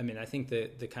 I mean, I think the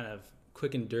kind of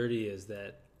quick and dirty is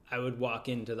that I would walk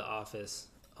into the office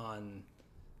on,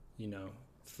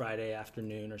 Friday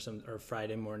afternoon or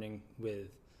Friday morning with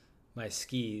my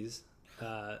skis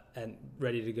and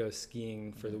ready to go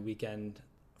skiing for the weekend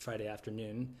Friday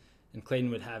afternoon. And Clayton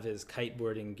would have his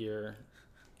kiteboarding gear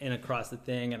in across the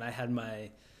thing, and I had my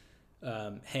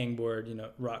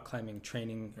hangboard, rock climbing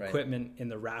training Right. equipment in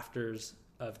the rafters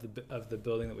of the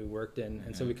building that we worked in.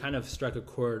 And so we kind of struck a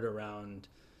chord around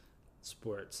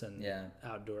sports and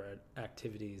outdoor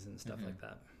activities and stuff like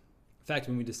that. In fact,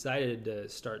 when we decided to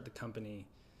start the company,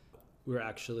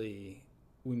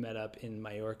 we met up in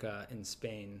Mallorca in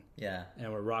Spain. Yeah.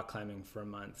 And we're rock climbing for a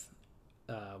month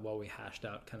while we hashed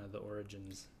out kind of the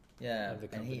origins. Yeah, of the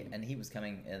company. and he was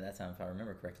coming at that time, if I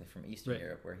remember correctly, from Eastern Right.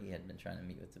 Europe, where he had been trying to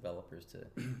meet with developers to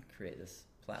create this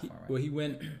platform. Right? Well, he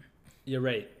went. You're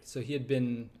right. So he had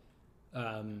been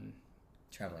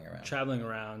traveling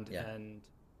around, yeah.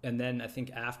 and then I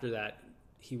think after that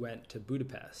he went to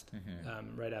Budapest.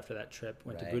 Right after that trip,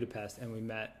 went to Right. Budapest, and we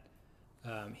met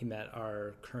He met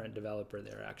our current developer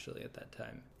there actually at that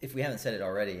time. If we haven't said it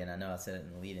already, and I know I said it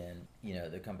in the lead-in,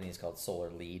 the company is called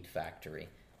Solar Lead Factory.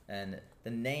 And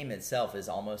the name itself is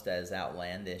almost as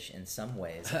outlandish in some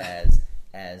ways as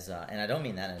and I don't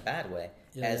mean that in a bad way,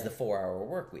 as the 4-hour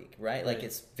work week, right? Like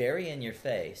it's very in your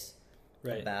face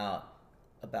about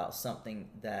something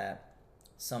that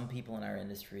some people in our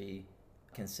industry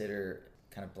consider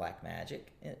kind of black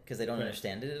magic because they don't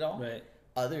understand it at all. Right.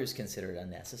 Others consider it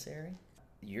unnecessary.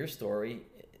 Your story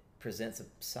presents a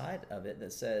side of it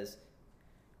that says,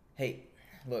 hey,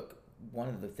 look, one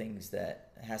of the things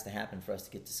that has to happen for us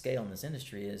to get to scale in this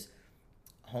industry is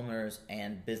homeowners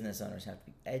and business owners have to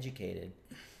be educated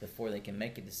before they can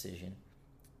make a decision.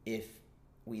 If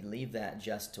we leave that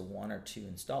just to 1 or 2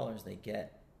 installers, they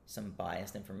get some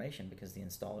biased information because the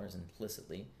installer is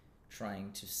implicitly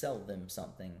trying to sell them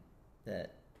something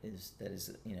that is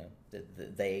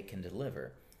that they can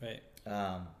deliver. Right.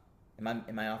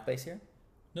 Am I off base here?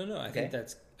 No. I think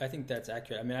that's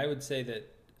accurate. I mean, I would say that.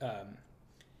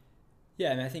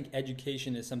 I think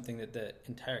education is something that the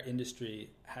entire industry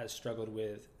has struggled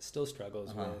with, still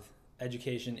struggles with.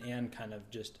 Education and kind of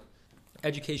just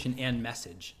education and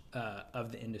message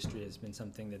of the industry has been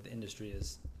something that the industry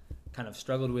has kind of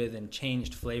struggled with and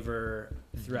changed flavor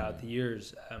throughout the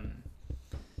years.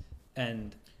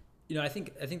 And I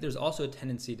think there's also a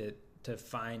tendency to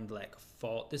find like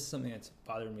fault. This is something that's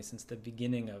bothered me since the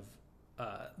beginning of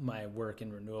my work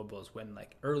in renewables. When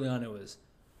like early on it was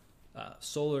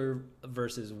solar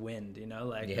versus wind,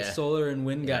 the solar and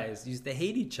wind guys used to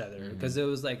hate each other because it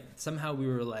was like somehow we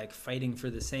were like fighting for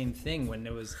the same thing when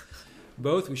it was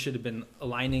both. We should have been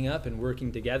aligning up and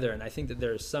working together. And I think that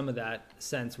there's some of that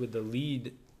sense with the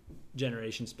lead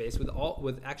generation space with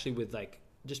like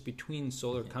just between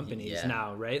solar companies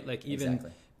now, right? Like even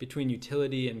between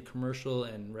utility and commercial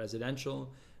and residential,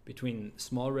 between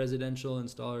small residential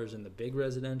installers and the big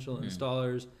residential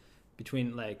installers,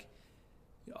 between like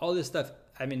all this stuff.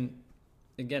 I mean,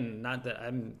 again, not that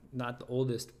I'm not the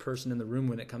oldest person in the room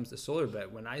when it comes to solar,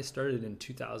 but when I started in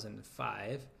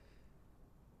 2005,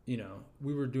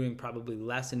 we were doing probably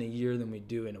less in a year than we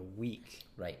do in a week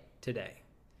today.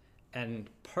 And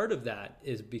part of that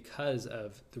is because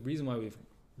of the reason why we've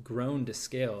grown to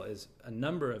scale is a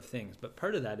number of things, but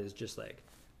part of that is just like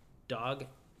dogged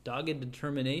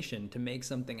determination to make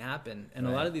something happen. And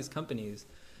a lot of these companies,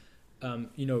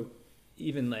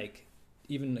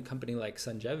 even a company like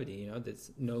Sungevity,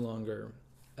 that's no longer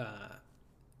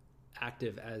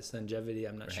active as Sungevity.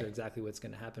 I'm not sure exactly what's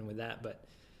going to happen with that,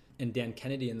 and Dan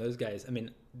Kennedy and those guys,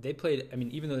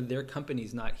 even though their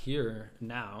company's not here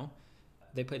now,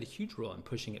 they played a huge role in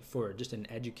pushing it forward, just in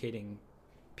educating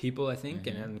people, I think,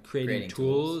 and creating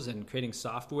tools and creating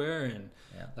software and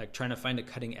like trying to find a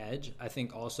cutting edge. I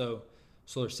think also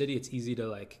Solar City, it's easy to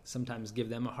like sometimes give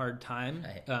them a hard time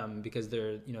because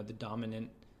they're, the dominant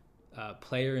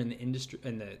player in the industry,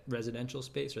 in the residential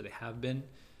space, or they have been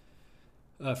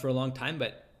for a long time,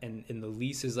 and the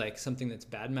lease is like something that's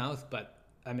badmouth. But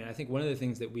I mean, I think one of the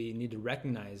things that we need to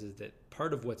recognize is that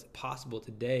part of what's possible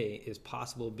today is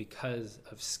possible because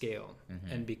of scale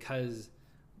and because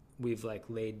we've like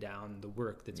laid down the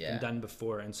work that's been done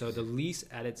before. And so the lease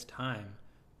at its time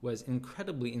was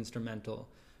incredibly instrumental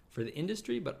for the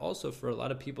industry, but also for a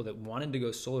lot of people that wanted to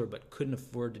go solar but couldn't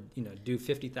afford to, do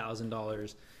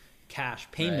 $50,000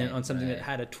 cash payment on something that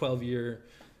had a 12-year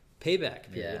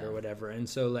payback period or whatever. And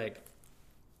so like,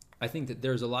 I think that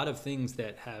there's a lot of things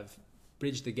that have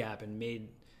bridged the gap and made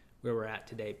where we're at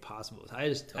today possible. So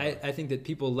I think that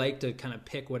people like to kind of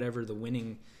pick whatever the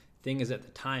winning thing is at the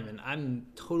time, and I'm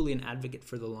totally an advocate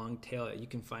for the long tail. You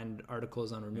can find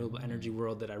articles on Renewable Energy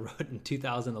World that I wrote in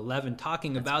 2011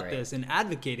 talking about this and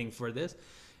advocating for this,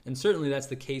 and certainly that's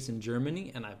the case in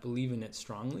Germany, and I believe in it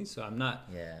strongly. So I'm not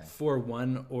for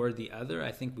one or the other.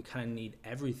 I think we kind of need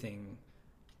everything.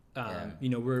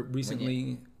 We're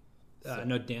recently I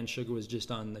know Dan Sugar was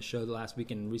just on the show the last week,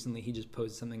 and recently he just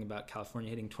posted something about California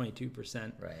hitting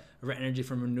 22% of our energy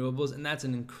from renewables, and that's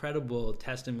an incredible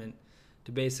testament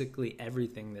to basically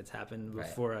everything that's happened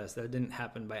before us. That didn't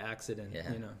happen by accident,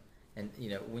 And,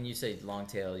 when you say long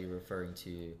tail, you're referring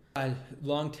to...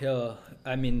 long tail,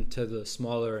 I mean to the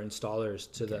smaller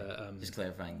installers, to the... just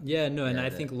clarifying. And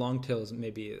I think long tail is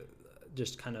maybe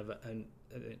just kind of...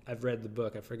 I've read the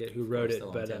book, I forget who wrote it,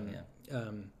 but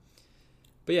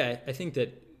I think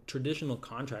that traditional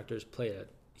contractors play a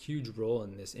huge role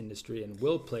in this industry and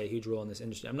will play a huge role in this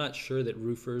industry. I'm not sure that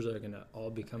roofers are going to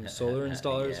all become solar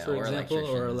installers, for example,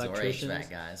 or electricians. Or HVAC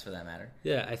guys, for that matter.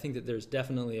 Yeah, I think that there's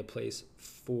definitely a place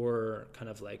for kind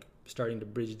of like starting to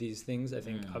bridge these things. I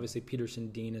think obviously Peterson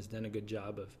Dean has done a good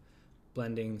job of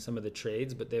blending some of the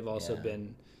trades, but they've also Yeah.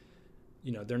 been,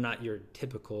 they're not your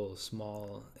typical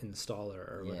small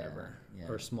installer or whatever, Yeah.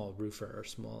 or small roofer or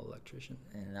small electrician.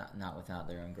 And not without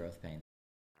their own growth pain.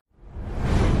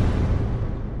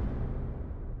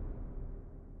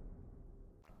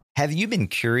 Have you been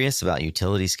curious about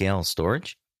utility scale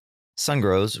storage?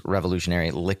 Sungrow's revolutionary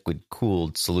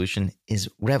liquid-cooled solution is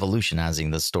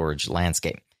revolutionizing the storage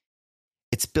landscape.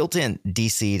 Its built-in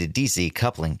DC to DC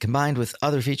coupling, combined with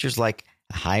other features like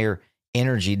higher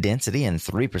energy density and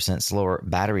 3% slower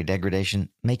battery degradation,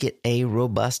 make it a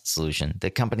robust solution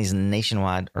that companies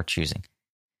nationwide are choosing.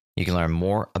 You can learn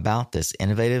more about this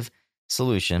innovative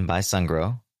solution by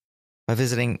Sungrow by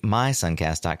visiting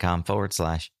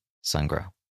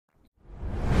mysuncast.com/sungrow.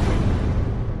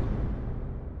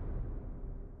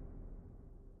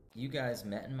 You guys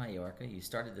met in Mallorca. You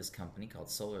started this company called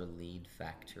Solar Lead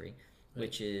Factory,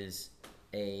 which is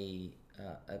a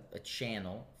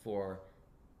channel for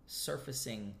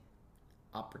surfacing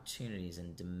opportunities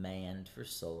and demand for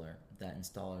solar that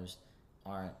installers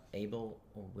aren't able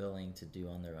or willing to do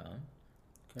on their own,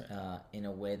 in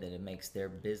a way that it makes their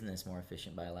business more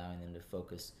efficient by allowing them to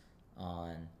focus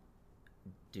on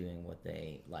doing what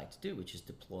they like to do, which is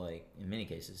in many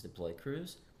cases, deploy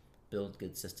crews, build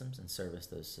good systems, and service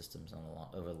those systems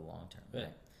over the long term.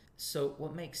 Right? So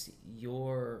what makes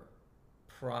your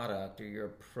product or your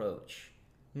approach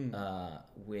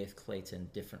with Clayton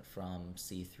different from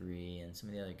C3 and some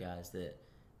of the other guys that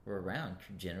were around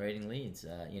generating leads?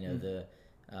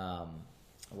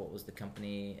 What was the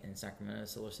company in Sacramento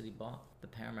Solar City bought? The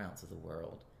Paramounts of the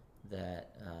world, and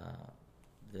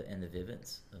the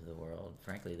Vivint of the world,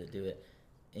 frankly, that do it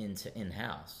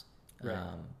in-house. Right.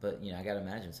 But I got to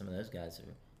imagine some of those guys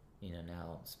are,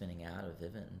 now spinning out of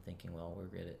Vivint and thinking, well, we're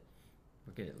good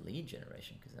at lead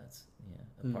generation, because that's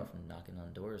apart from knocking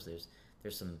on doors,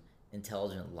 there's some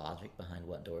intelligent logic behind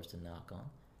what doors to knock on.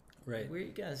 Right.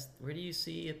 Where do you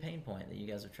see a pain point that you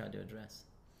guys have tried to address?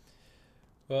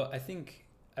 Well,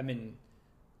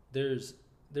 there's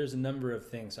a number of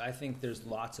things. I think there's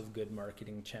lots of good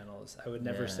marketing channels. I would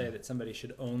never say that somebody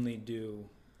should only do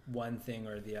one thing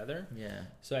or the other. Yeah.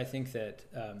 So I think that,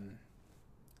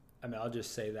 I'll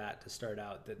just say that to start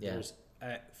out, that there's,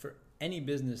 for any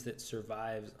business that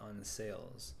survives on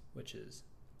sales, which is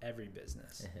every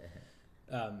business,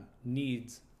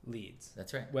 needs leads.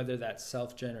 That's right. Whether that's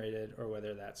self-generated or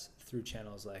whether that's through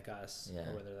channels like us,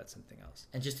 or whether that's something else.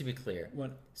 And just to be clear,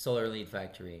 Solar Lead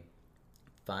Factory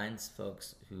finds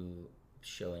folks who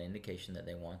show an indication that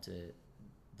they want to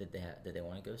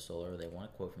go solar, or they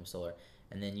want a quote from solar,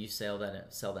 and then you sell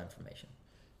that information.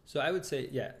 So I would say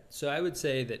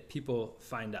that people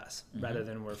find us rather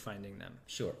than we're finding them.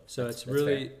 Sure. So it's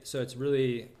really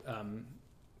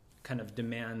kind of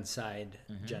demand side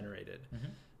generated.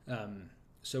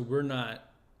 So we're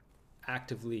not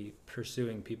actively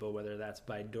pursuing people, whether that's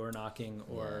by door knocking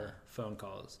or phone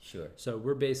calls. Sure. So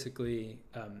we're basically,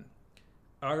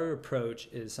 our approach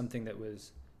is something that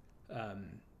was,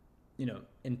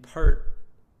 in part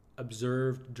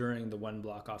observed during the one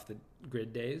block off the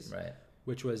grid days, right?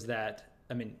 Which was that,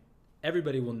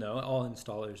 everybody will know, all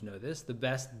installers know this, the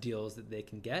best deals that they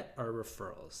can get are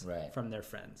referrals from their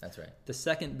friends. That's right. The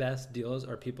second best deals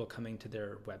are people coming to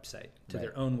their website,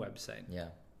 their own website. Yeah.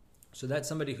 So that's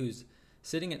somebody who's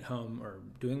sitting at home or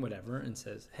doing whatever and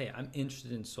says, hey, I'm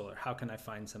interested in solar. How can I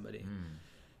find somebody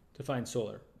to find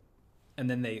solar? And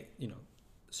then they,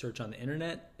 search on the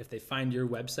internet. If they find your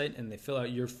website and they fill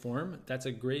out your form, that's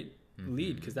a great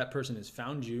lead, because that person has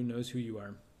found you, knows who you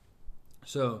are.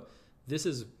 So this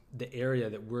is the area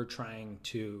that we're trying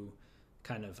to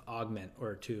kind of augment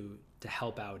or to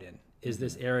help out in, is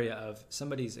this area of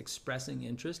somebody's expressing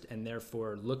interest and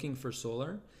therefore looking for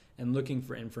solar and looking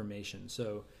for information.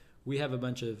 So we have a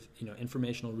bunch of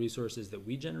informational resources that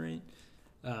we generate,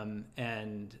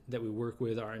 and that we work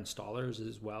with our installers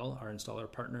as well, our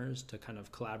installer partners, to kind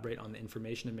of collaborate on the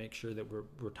information and make sure that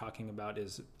we're talking about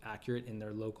is accurate in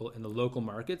the local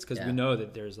markets, because we know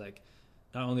that there's not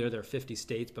only are there 50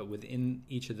 states, but within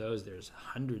each of those there's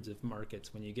hundreds of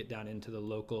markets when you get down into the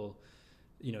local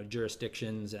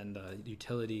jurisdictions and the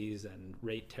utilities and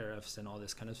rate tariffs and all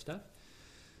this kind of stuff.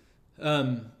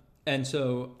 And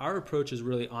so our approach is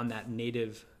really on that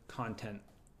native content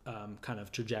kind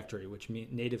of trajectory, which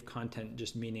native content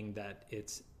just meaning that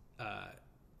it's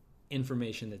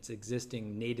information that's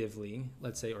existing natively,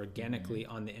 let's say organically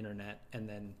on the internet, and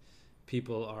then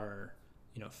people are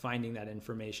finding that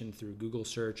information through Google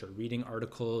search or reading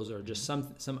articles or just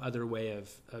some other way of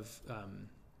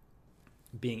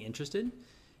being interested.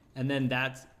 And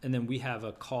then we have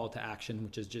a call to action,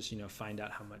 which is just find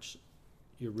out how much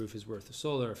your roof is worth of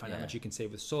solar, or find out how Yeah. much you can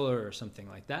save with solar, or something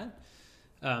like that.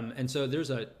 And so there's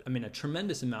a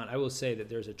tremendous amount. I will say that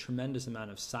there's a tremendous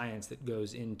amount of science that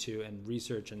goes into, and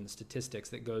research and statistics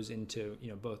that goes into,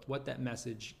 both what that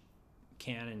message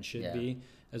can and should Yeah. be,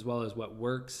 as well as what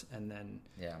works, and then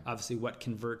Yeah. obviously what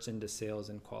converts into sales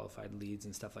and qualified leads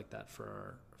and stuff like that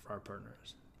for our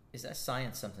partners. Is that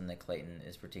science something that Clayton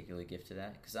is particularly gifted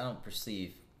at? Because I don't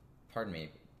perceive, pardon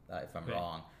me if I'm Right.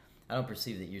 wrong, I don't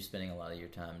perceive that you're spending a lot of your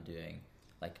time doing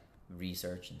like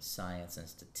research and science and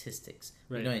statistics.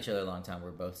 Right. We've known each other a long time.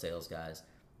 We're both sales guys.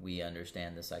 We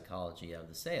understand the psychology of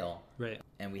the sale, Right.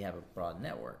 and we have a broad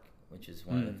network, which is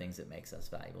one of the things that makes us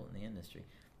valuable in the industry.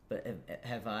 But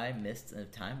have I missed a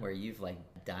time where you've like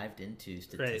dived into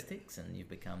statistics and you've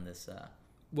become this?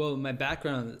 Well, my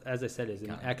background, as I said, is in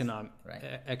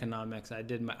Right. economics. I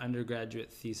did my undergraduate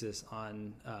thesis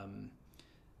on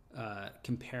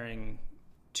comparing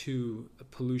two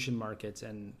pollution markets,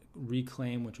 and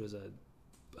Reclaim, which was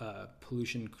a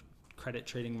pollution credit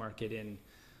trading market in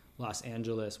Los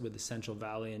Angeles, with the Central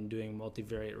Valley, and doing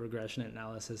multivariate regression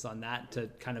analysis on that to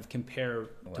kind of compare,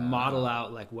 to model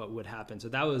out like what would happen. So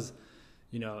that was,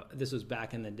 this was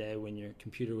back in the day when your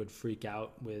computer would freak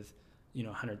out with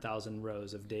 100,000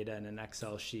 rows of data in an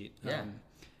Excel sheet,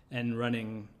 and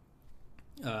running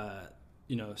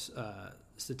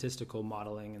statistical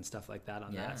modeling and stuff like that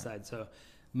on that side. So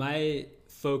my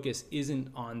focus isn't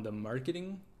on the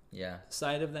marketing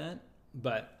side of that,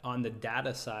 but on the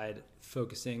data side,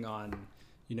 focusing on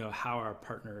how our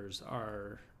partners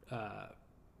are,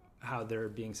 how they're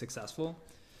being successful.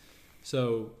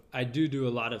 So I do a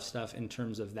lot of stuff in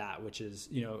terms of that, which is,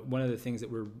 one of the things that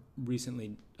we're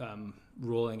recently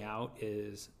rolling out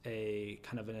is a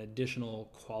kind of an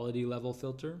additional quality level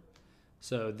filter.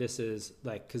 So this is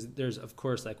like, because there's, of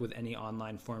course, like with any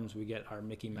online forms, we get our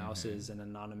Mickey Mouses and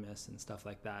anonymous and stuff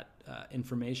like that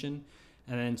information.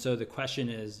 And then so the question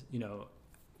is,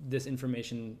 this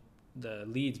information, the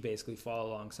leads basically fall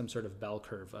along some sort of bell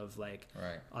curve of like,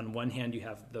 on one hand, you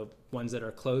have the ones that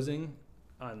are closing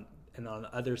and on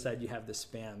the other side, you have the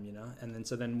spam, and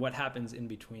then what happens in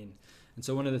between? And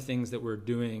so one of the things that we're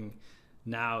doing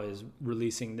now is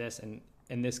releasing this. And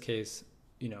in this case,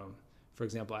 for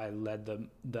example, I led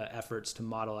the efforts to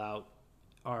model out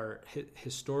our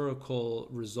historical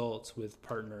results with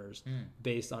partners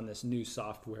based on this new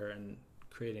software, and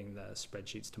creating the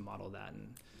spreadsheets to model that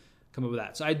and come up with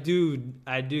that. So I do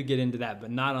get into that,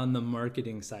 but not on the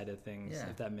marketing side of things,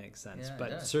 if that makes sense. Yeah,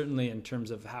 but certainly in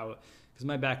terms of how, because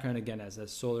my background, again, as a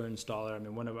solar installer,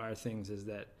 one of our things is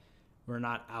that we're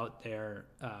not out there.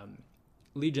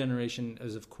 Lead generation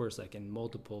is, of course, like in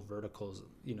multiple verticals,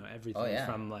 everything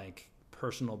from like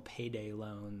personal payday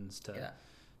loans to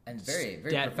and very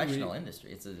professional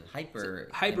industry. It's a hyper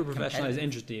professionalized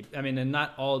industry. And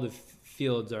not all the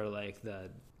fields are like the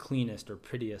cleanest or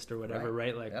prettiest or whatever,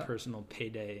 right? Like personal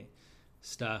payday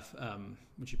stuff,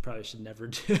 which you probably should never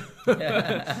do.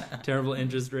 Terrible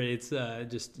interest rates.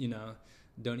 Just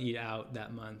don't eat out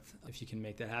that month if you can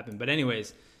make that happen. But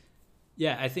anyways,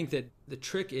 I think that the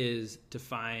trick is to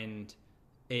find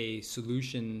a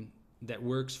solution that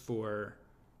works for.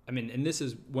 And this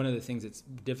is one of the things that's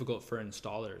difficult for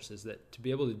installers, is that to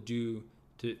be able to do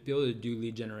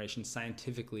lead generation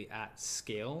scientifically at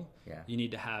scale, you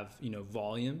need to have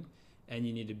volume, and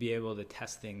you need to be able to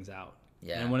test things out.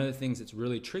 And one of the things that's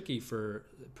really tricky for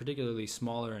particularly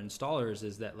smaller installers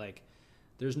is that like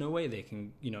there's no way they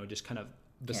can just kind of,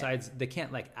 besides they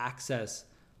can't like access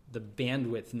the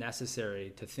bandwidth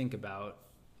necessary to think about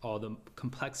all the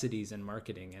complexities in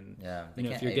marketing. And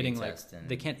if you're getting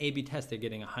they can't A/B test, they're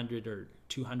getting 100 or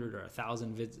 200 or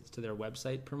 1,000 visits to their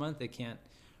website per month. They can't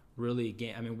really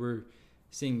gain. We're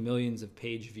seeing millions of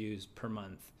page views per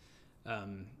month.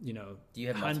 Do you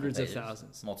have hundreds of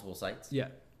thousands, multiple sites?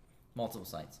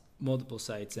 Multiple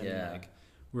sites, and like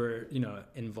we're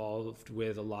involved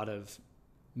with a lot of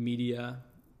media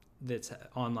that's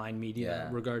online media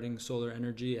regarding solar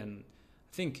energy. And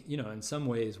I think in some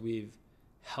ways we've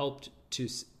helped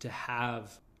to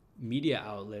have media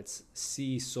outlets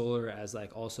see solar as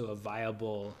like also a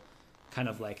viable kind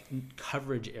of like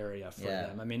coverage area for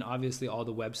them. Obviously all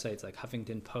the websites like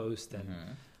Huffington Post and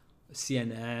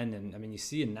CNN, and you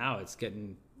see it now, it's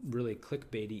getting really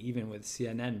clickbaity even with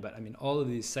CNN, but all of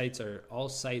these sites are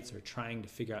trying to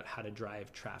figure out how to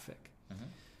drive traffic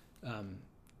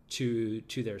to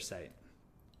their site.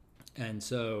 And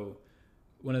so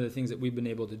one of the things that we've been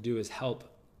able to do is help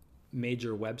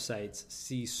major websites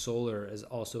see solar as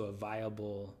also a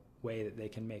viable way that they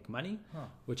can make money,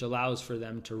 which allows for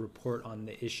them to report on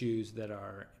the issues that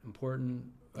are important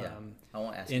I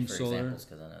won't ask in you for solar examples,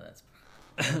 because I know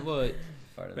that's well,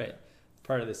 part of right. it.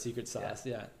 part of the secret sauce.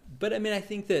 Yeah. But I mean, I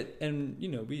think that, and you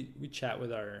know, we chat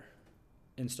with our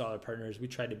installer partners. We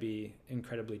try to be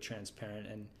incredibly transparent.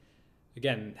 And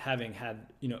again, having had,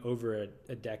 you know, over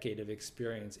a decade of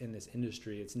experience in this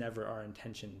industry, it's never our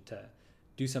intention to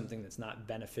do something that's not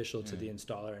beneficial to the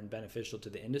installer and beneficial to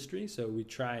the industry. So we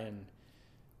try and,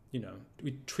 you know,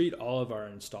 we treat all of our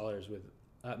installers with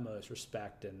utmost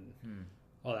respect and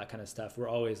all that kind of stuff. We're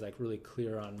always like really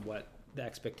clear on what the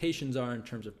expectations are in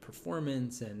terms of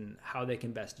performance and how they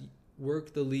can best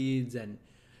work the leads, and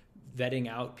vetting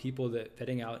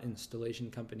out installation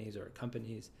companies or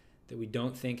companies that we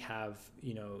don't think have,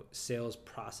 you know, sales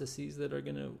processes that are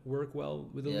going to work well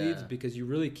with the leads, because you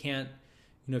really can't,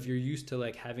 you know, if you're used to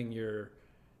like having your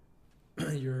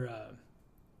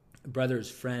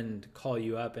brother's friend call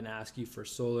you up and ask you for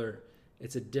solar,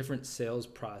 it's a different sales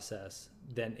process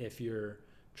than if you're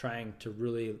trying to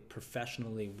really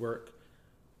professionally work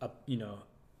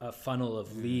a funnel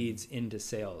of leads into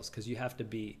sales, because you have to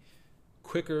be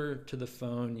quicker to the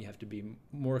phone, you have to be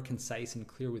more concise and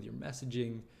clear with your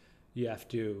messaging, you have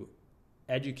to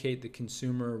educate the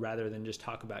consumer rather than just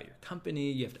talk about your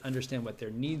company, you have to understand what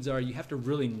their needs are, you have to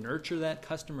really nurture that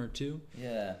customer too.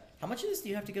 Yeah. How much of this do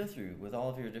you have to go through with all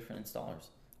of your different installers?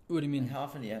 What do you mean? And how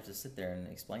often do you have to sit there and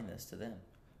explain this to them?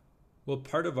 Well,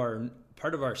 part of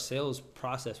our sales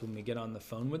process when we get on the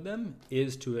phone with them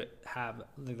is to have,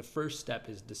 like, the first step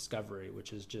is discovery,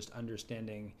 which is just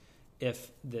understanding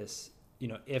if this, you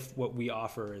know, if what we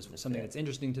offer is something that's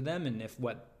interesting to them, and if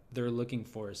what they're looking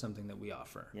for is something that we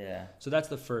offer. Yeah. So that's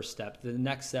the first step. The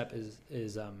next step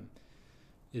is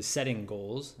setting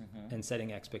goals and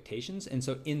setting expectations. And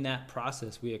so in that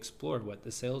process, we explored what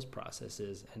the sales process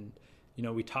is, and, you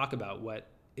know, we talk about what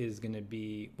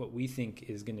we think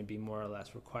is going to be more or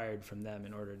less required from them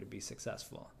in order to be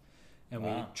successful. And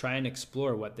we try and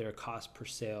explore what their cost per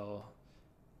sale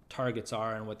targets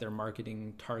are and what their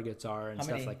marketing targets are and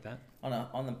stuff like that.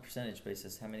 On the percentage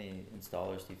basis, how many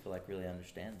installers do you feel like really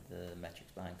understand the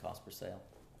metrics behind cost per sale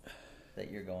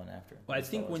that you're going after? Well, I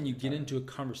think when you get into a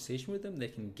conversation with them, they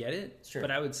can get it. Sure.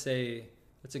 But I would say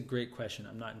that's a great question.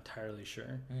 I'm not entirely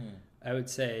sure. I would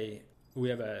say we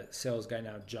have a sales guy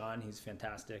now, John. He's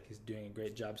fantastic. He's doing a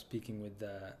great job speaking with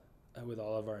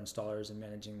all of our installers and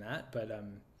managing that. But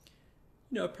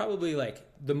you know, probably like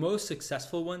the most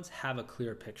successful ones have a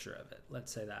clear picture of it.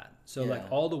 Let's say that. So like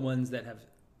all the ones that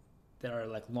are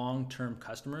like long-term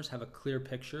customers have a clear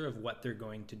picture of what they're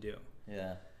going to do.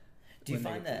 Yeah. Do you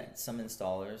find that some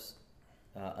installers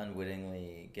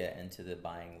unwittingly get into the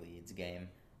buying leads game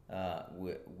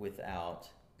without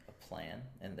a plan,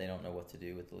 and they don't know what to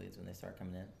do with the leads when they start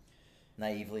coming in?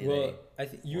 Naively, well, I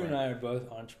think you and I are both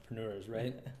entrepreneurs,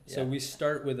 right? So we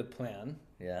start with a plan.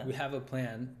 Yeah. We have a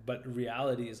plan, but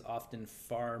reality is often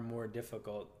far more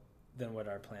difficult than what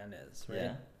our plan is, right?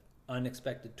 Yeah.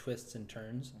 Unexpected twists and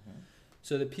turns.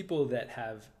 So the people that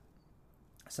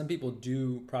some people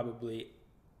do probably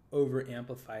over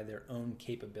amplify their own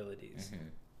capabilities,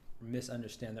 or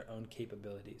misunderstand their own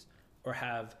capabilities, or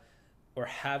have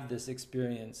this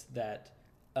experience that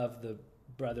of the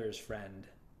brother's friend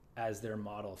as their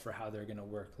model for how they're going to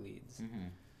work leads.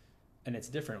 And it's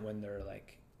different when they're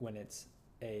like, when it's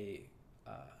a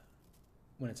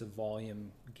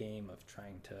volume game of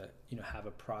trying to, you know, have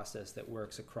a process that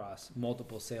works across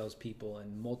multiple salespeople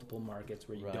and multiple markets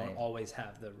where you don't always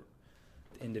have the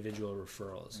individual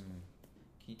referrals.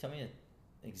 Can you tell me an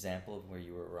example of where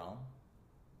you were wrong?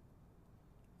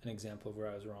 An example of where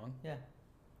I was wrong? Yeah.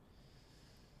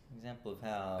 Example of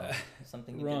how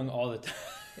something you wrong did. All the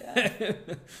time.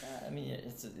 I mean,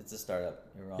 it's a startup.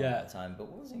 You're wrong all the time. But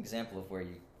what was an example of where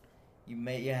you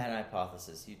had an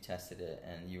hypothesis, you tested it,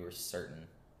 and you were certain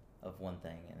of one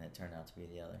thing, and it turned out to be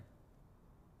the other?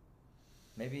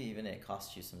 Maybe even it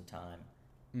cost you some time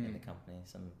in the company,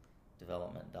 some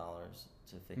development dollars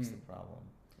to fix the problem.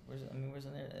 Where's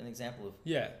an example of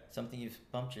something you've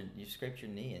scraped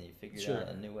your knee and you figured out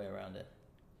a new way around it?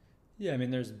 Yeah, I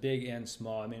mean, there's big and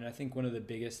small. I mean, I think one of the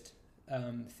biggest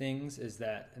things is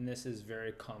that, and this is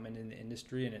very common in the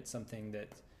industry, and it's something that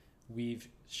we've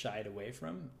shied away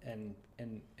from, and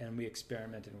we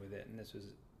experimented with it, and this was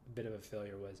a bit of a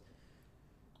failure, was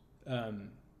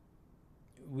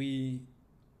we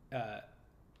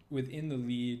within the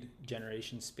lead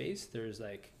generation space, there's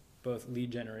like both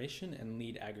lead generation and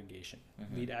lead aggregation.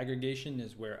 Lead aggregation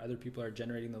is where other people are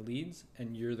generating the leads,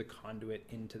 and you're the conduit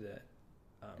into the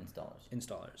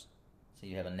installers. So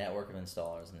you have a network of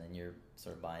installers, and then you're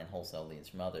sort of buying wholesale leads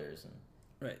from others.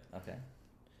 Right. Okay.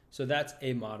 So that's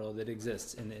a model that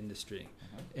exists in the industry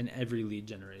in every lead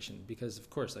generation, because of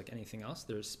course, like anything else,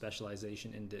 there's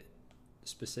specialization into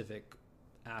specific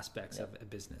aspects of a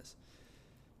business.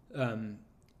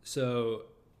 So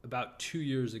about 2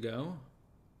 years ago,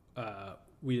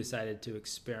 we decided to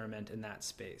experiment in that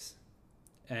space.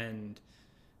 And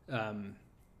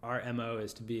our MO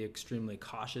is to be extremely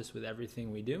cautious with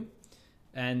everything we do.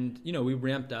 And, we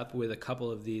ramped up with a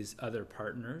couple of these other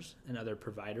partners and other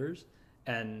providers.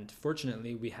 And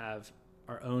fortunately, we have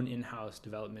our own in-house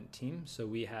development team. So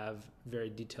we have very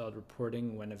detailed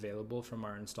reporting when available from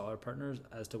our installer partners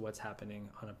as to what's happening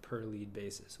on a per lead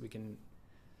basis. We can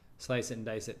slice it and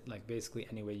dice it like basically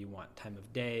any way you want. Time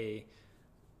of day,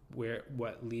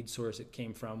 what lead source it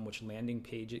came from, which landing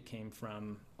page it came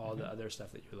from, all the other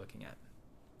stuff that you're looking at.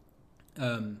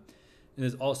 And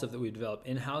there's all stuff that we develop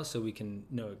in-house so we can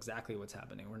know exactly what's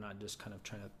happening. We're not just kind of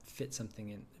trying to fit something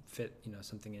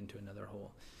into another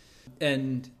hole.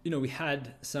 And, we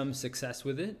had some success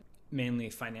with it, mainly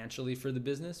financially for the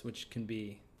business, which can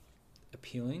be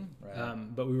appealing.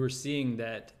 Right. But we were seeing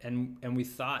that, and we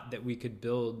thought that we could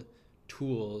build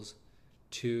tools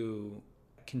to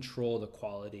control the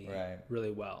quality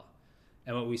really well.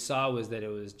 And what we saw was that it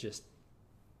was just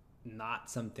not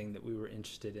something that we were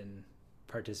interested in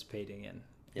participating in.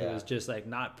 Yeah. It was just like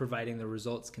not providing the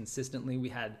results consistently. We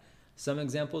had some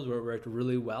examples where it worked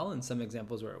really well and some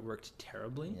examples where it worked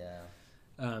terribly. Yeah.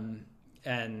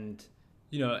 And,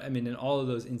 in all of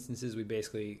those instances, we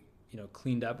basically,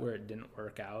 cleaned up where it didn't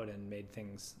work out and made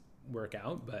things work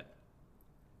out,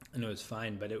 and it was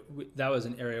fine. But that was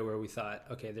an area where we thought,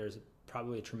 okay, there's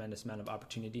probably a tremendous amount of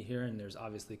opportunity here. And there's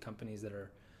obviously companies that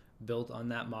are built on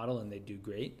that model and they do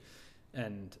great.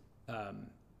 And,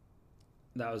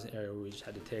 that was an area where we just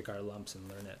had to take our lumps and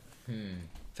learn it.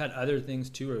 We've had other things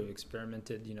too where we've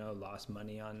experimented, lost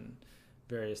money on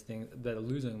various things. But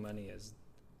losing money is,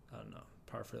 I don't know,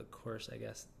 par for the course, I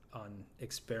guess, on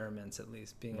experiments at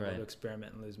least. Being able to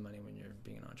experiment and lose money when you're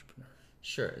being an entrepreneur.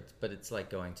 Sure, but it's like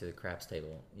going to the craps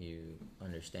table. You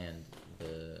understand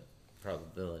the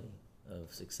probability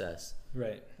of success.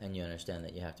 Right. And you understand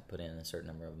that you have to put in a certain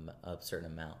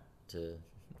amount to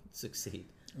succeed.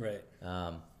 Right.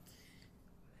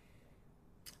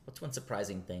 What's one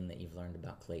surprising thing that you've learned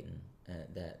about Clayton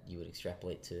that you would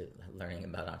extrapolate to learning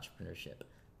about entrepreneurship?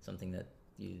 Something that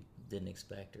you didn't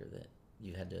expect or that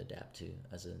you had to adapt to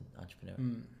as an entrepreneur?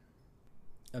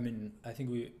 I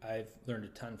think I've learned a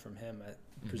ton from him. I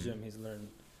presume he's learned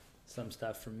some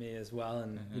stuff from me as well.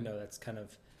 And, that's kind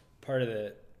of part of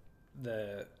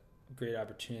the great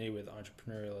opportunity with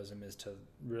entrepreneurialism is to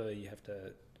really, you have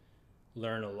to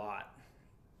learn a lot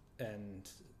and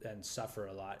suffer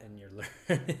a lot in your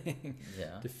learning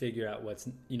to figure out what's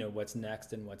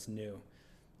next and what's new.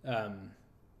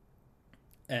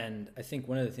 And I think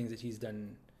one of the things that he's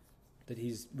done that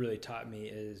he's really taught me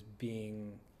is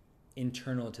being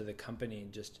internal to the company,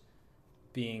 just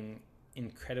being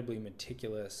incredibly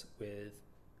meticulous with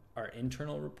our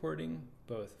internal reporting,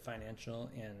 both financial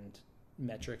and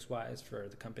metrics wise for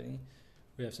the company.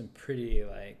 We have some pretty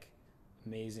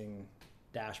amazing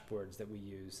dashboards that we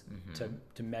use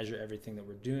to measure everything that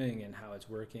we're doing and how it's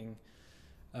working.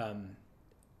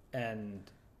 And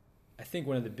I think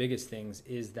one of the biggest things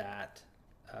is that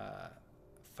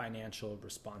financial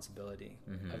responsibility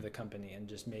of the company, and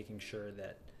just making sure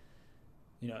that,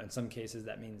 in some cases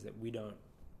that means that we don't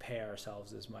pay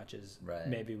ourselves as much as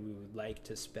maybe we would like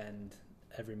to spend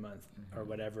every month or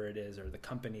whatever it is, or the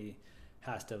company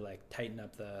has to tighten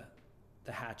up the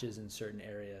hatches in certain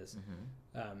areas.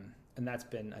 And that's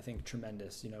been, I think,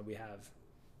 tremendous. We have,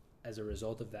 as a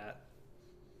result of that,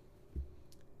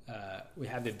 we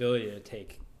have the ability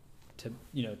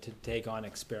to take on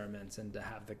experiments and to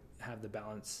have the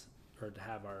balance, or to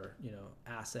have our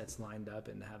assets lined up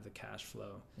and to have the cash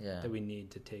flow that we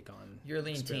need to take on. You're a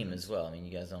lean team as well.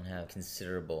 You guys don't have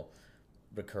considerable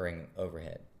recurring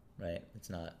overhead, right? It's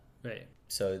not right.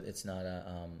 So it's not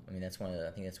a. I think that's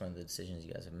one of the decisions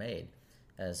you guys have made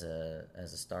as a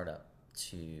startup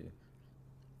to.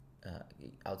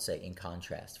 I would say, in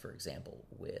contrast, for example,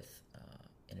 with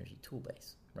Energy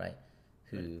Toolbase, right?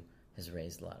 Who has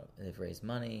raised they've raised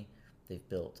money, they've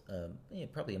built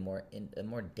probably a more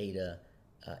data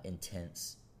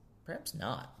intense, perhaps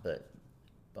not, but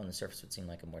on the surface it would seem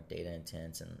like a more data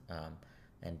intense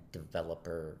and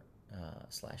developer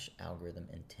 / algorithm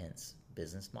intense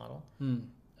business model.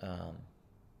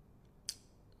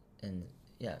 And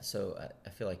yeah, so I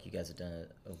feel like you guys have done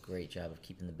a great job of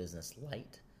keeping the business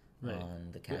light. Right. On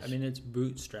the cash. It's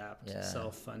bootstrapped,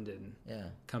 self-funded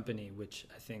company, which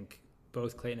I think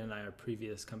both Clayton and I, our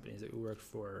previous companies that we worked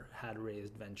for, had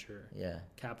raised venture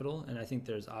capital. And I think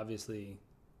there's obviously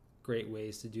great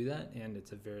ways to do that. And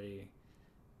it's a very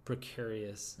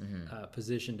precarious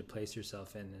position to place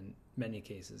yourself in many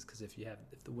cases. Because if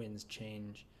the winds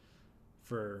change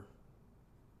for,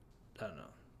 I don't know,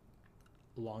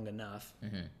 long enough,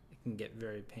 it can get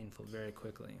very painful very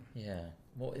quickly. Yeah.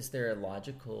 Well, is there a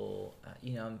logical,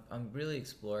 I'm really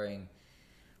exploring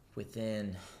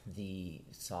within the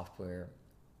software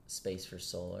space for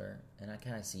solar, and I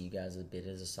kind of see you guys a bit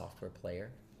as a software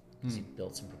player, because you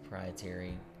built some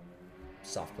proprietary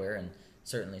software and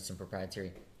certainly some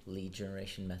proprietary lead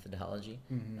generation methodology,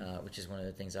 which is one of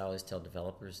the things I always tell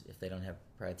developers. If they don't have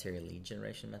proprietary lead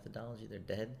generation methodology, they're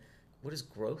dead. What does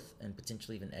growth and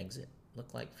potentially even exit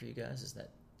look like for you guys?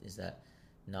 Is that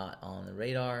not on the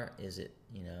radar? Is it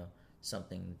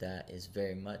something that is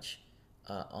very much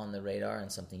on the radar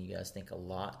and something you guys think a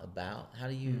lot about? How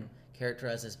do you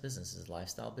characterize this business? Is it a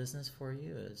lifestyle business for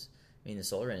you? The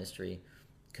solar industry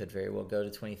could very well go to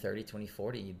 2030,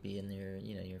 2040. You'd be in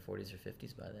your 40s or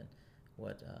 50s by then.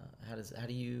 How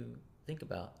do you think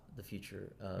about the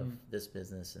future of this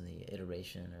business and the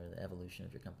iteration or the evolution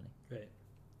of your company? Right.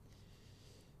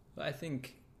 Well, I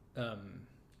think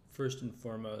first and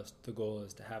foremost, the goal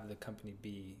is to have the company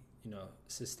be,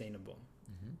 sustainable,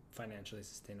 financially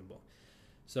sustainable.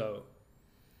 So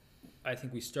I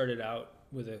think we started out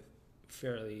with a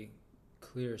fairly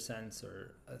clear sense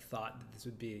or a thought that this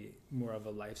would be more of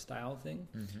a lifestyle thing.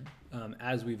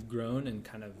 As we've grown and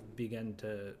kind of begun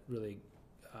to really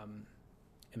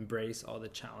embrace all the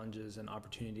challenges and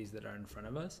opportunities that are in front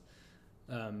of us,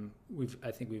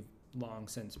 I think we've long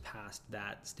since passed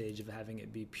that stage of having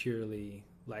it be purely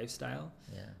lifestyle.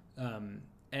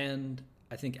 And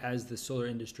I think as the solar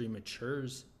industry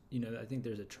matures, I think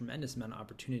there's a tremendous amount of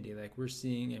opportunity. Like we're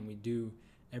seeing, and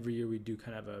every year we do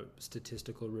kind of a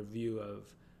statistical review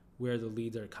of where the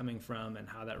leads are coming from and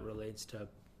how that relates to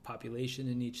population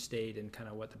in each state and kind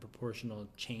of what the proportional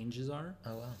changes are.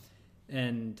 Oh, wow.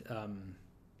 And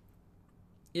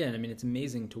it's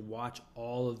amazing to watch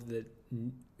all of the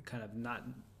kind of not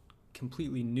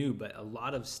completely new, but a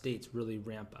lot of states really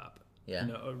ramp up.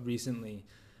 Recently,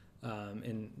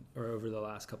 or over the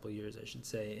last couple of years, I should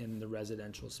say, in the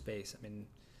residential space.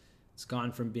 It's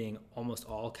gone from being almost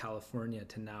all California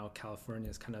to now California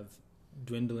is kind of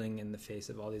dwindling in the face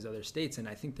of all these other states. And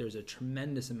I think there's a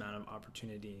tremendous amount of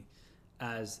opportunity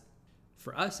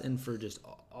for us and for just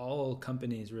all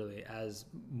companies, really, as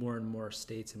more and more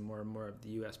states and more of the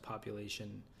U.S.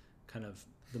 population kind of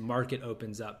the market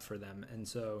opens up for them. And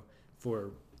so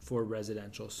for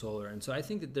residential solar. And so I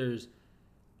think that there's,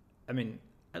 I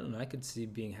don't know, I could see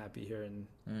being happy here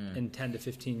in 10 to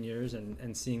 15 years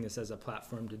and seeing this as a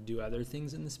platform to do other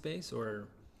things in the space. Or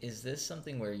is this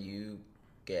something where you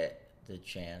get the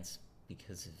chance,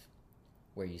 because of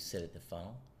where you sit at the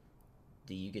funnel,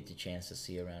 do you get the chance to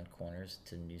see around corners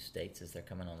to new states as they're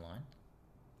coming online?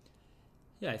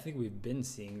 Yeah, I think we've been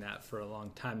seeing that for a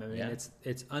long time.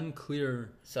 It's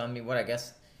unclear. So, what I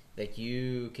guess that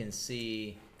you can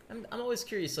see, I'm always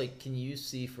curious, can you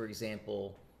see, for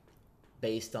example,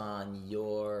 based on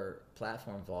your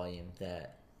platform volume,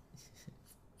 that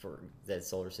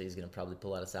SolarCity is going to probably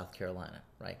pull out of South Carolina,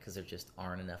 right? Because there just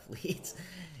aren't enough leads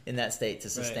in that state to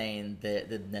sustain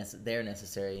their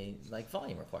necessary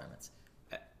volume requirements.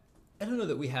 I don't know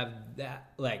that we have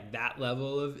that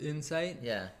level of insight.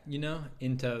 Yeah.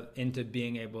 Into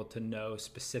being able to know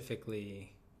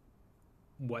specifically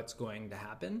what's going to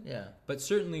happen. Yeah. But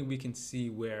certainly we can see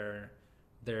where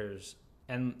there's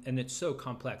and it's so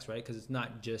complex, right? Because it's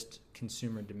not just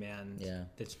consumer demand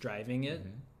that's driving it.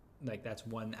 That's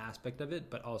one aspect of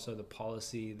it, but also the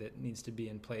policy that needs to be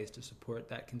in place to support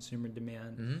that consumer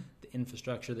demand, the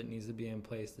infrastructure that needs to be in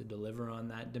place to deliver on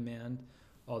that demand.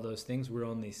 All those things, we're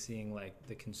only seeing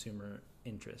the consumer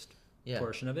interest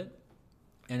portion of it.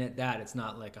 And at that, it's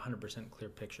not 100% clear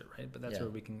picture, right? But that's where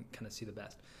we can kind of see the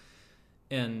best.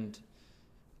 And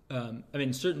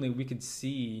certainly we could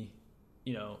see,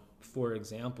 for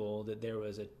example, that there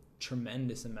was a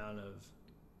tremendous amount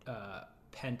of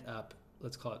pent up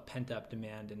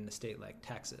demand in a state like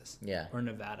Texas or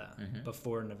Nevada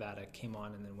before Nevada came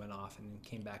on and then went off and then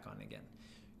came back on again.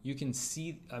 You can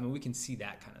see, we can see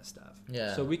that kind of stuff.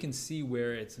 Yeah. So we can see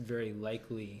where it's very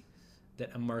likely that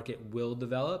a market will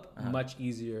develop much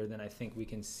easier than I think we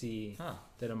can see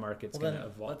that a market's going to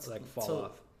evolve, fall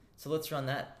off. So let's run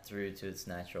that through to its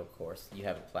natural course. You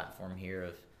have a platform here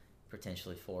of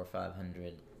potentially 400 or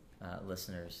 500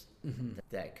 listeners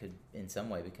that could in some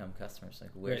way become customers.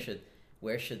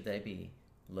 Where should they be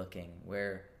looking?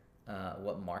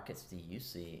 What markets do you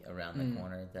see around the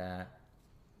corner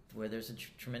where there's a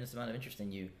tremendous amount of interest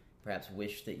in? You perhaps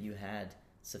wish that you had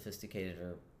sophisticated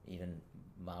or even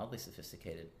mildly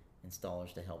sophisticated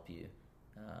installers to help you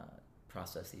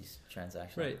process these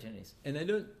transactional opportunities. And I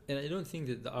don't think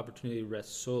that the opportunity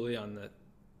rests solely on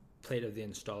plate of the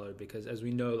installer, because as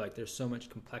we know, like there's so much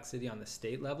complexity on the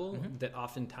state level that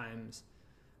oftentimes,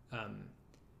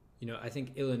 I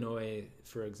think Illinois,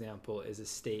 for example, is a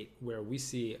state where we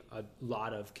see a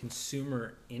lot of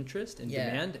consumer interest and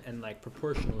demand, and like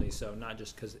proportionally so, not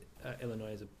just because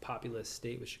Illinois is a populous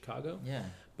state with Chicago,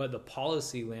 but the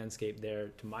policy landscape there,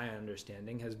 to my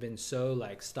understanding, has been so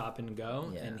like stop and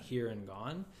go and here and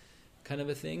gone kind of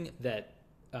a thing that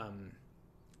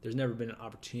there's never been an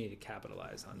opportunity to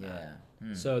capitalize on that.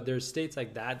 So there's states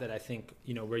like that I think,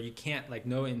 where you can't, like,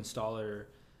 no installer,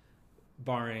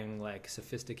 barring like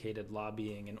sophisticated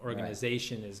lobbying and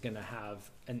organization, is going to have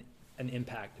an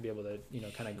impact to be able to,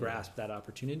 kind of grasp that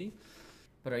opportunity.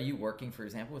 But are you working, for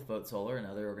example, with Vote Solar and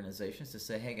other organizations to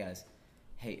say, hey guys,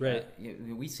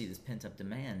 we see this pent-up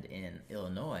demand in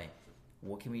Illinois.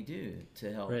 What can we do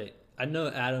to help? Right. I know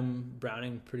Adam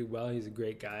Browning pretty well. He's a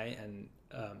great guy, and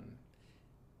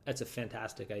that's a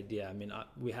fantastic idea. I mean,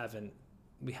 we haven't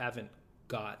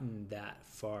gotten that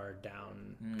far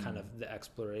down kind of the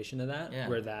exploration of that,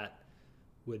 where that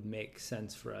would make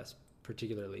sense for us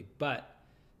particularly. But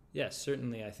yes,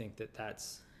 certainly I think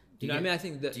that's, I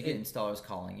think that... Do you get installers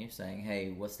calling you saying, hey,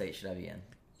 what state should I be in?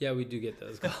 Yeah, we do get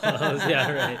those calls.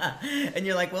 Yeah, right. And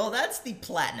you're like, well, that's the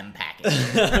platinum package.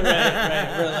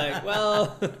 right. We're like,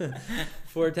 well,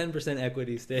 for a 10%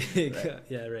 equity stake. Right.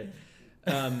 Yeah, right.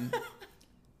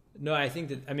 No, I think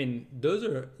that, those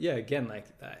are, again, like,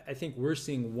 I think we're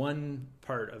seeing one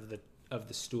part of the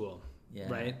stool,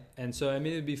 right? And so,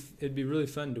 it'd be really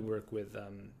fun to work with,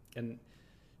 and,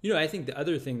 I think the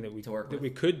other thing that we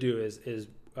could do is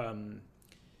that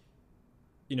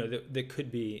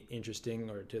could be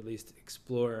interesting, or to at least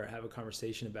explore or have a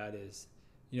conversation about, is,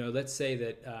 let's say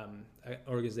that an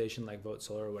organization like Vote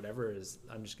Solar or whatever is,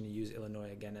 I'm just going to use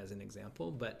Illinois again as an example,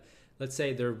 but let's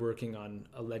say they're working on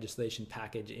a legislation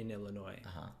package in Illinois,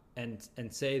 and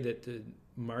say that the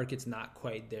market's not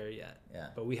quite there yet,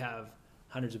 but we have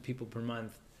hundreds of people per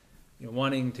month,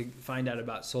 wanting to find out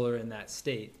about solar in that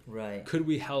state. Right. Could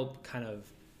we help kind of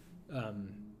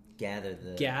gather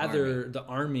the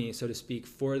army, so to speak,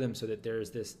 for them, so that there's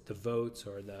the votes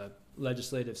or the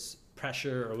legislative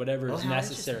pressure or whatever is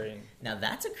necessary? Now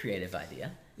that's a creative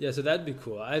idea. Yeah, so that'd be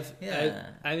cool. I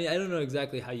don't know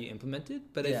exactly how you implement it,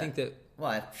 but I think that...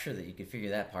 Well, I'm sure that you could figure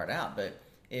that part out, but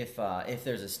if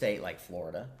there's a state like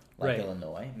Florida, like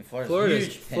Illinois, Florida's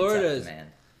huge pent-up demand.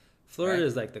 Florida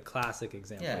is like the classic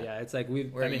example. Yeah, it's like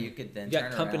you could then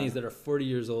got companies that are 40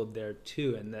 years old there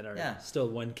too, and that are still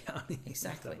one county.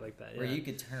 Exactly. Stuff like that. Where you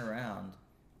could turn around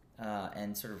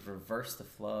and sort of reverse the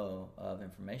flow of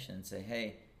information and say,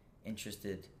 hey,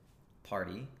 interested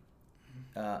party,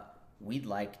 we'd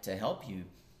like to help you,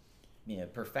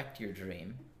 perfect your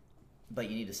dream, but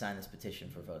you need to sign this petition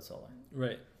for Vote Solar.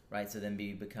 Right. So then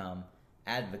you become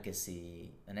an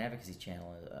advocacy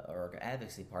channel or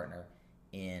advocacy partner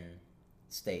in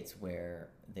states where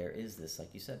there is this,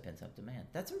 like you said, pent-up demand.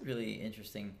 That's a really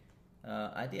interesting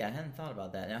idea. I hadn't thought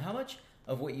about that. Now, how much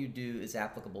of what you do is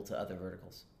applicable to other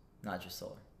verticals, not just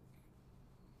solar?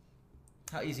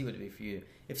 How easy would it be for you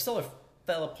if solar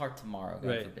fell apart tomorrow,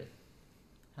 God forbid?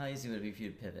 How easy would it be for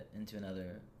you to pivot into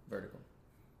another vertical?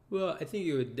 Well, I think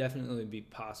it would definitely be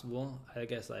possible. I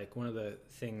guess, like, one of the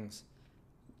things,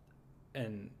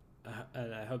 and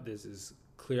I hope this is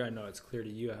clear. I know it's clear to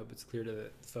you. I hope it's clear to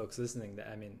the folks listening that,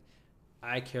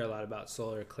 I care a lot about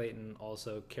solar. Clayton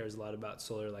also cares a lot about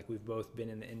solar. Like, we've both been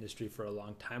in the industry for a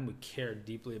long time. We care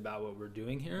deeply about what we're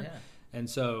doing here. Yeah. And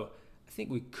so I think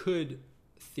we could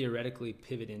theoretically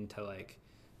pivot into, like,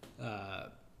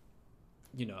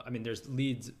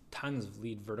 there's tons of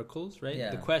lead verticals, right? Yeah,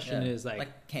 the question is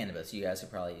like cannabis. You guys could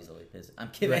probably easily pivot. I'm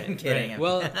kidding. I'm kidding. Right.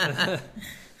 Well,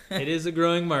 it is a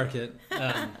growing market,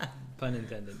 pun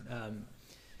intended.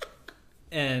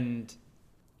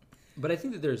 But I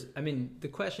think that the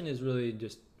question is really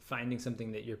just finding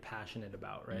something that you're passionate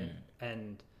about, right?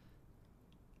 And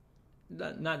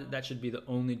that should be the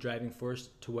only driving force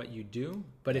to what you do.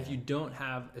 But if you don't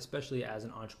have, especially as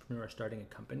an entrepreneur starting a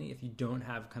company, if you don't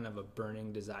have kind of a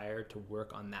burning desire to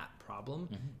work on that problem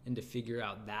and to figure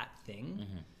out that thing,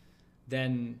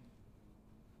 then,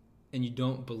 and you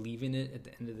don't believe in it at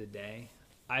the end of the day,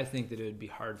 I think that it would be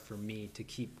hard for me to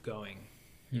keep going,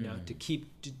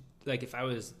 like, if I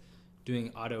was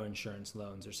doing auto insurance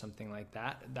loans or something like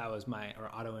that, or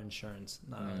auto insurance,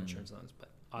 not auto insurance loans, but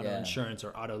auto insurance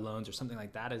or auto loans or something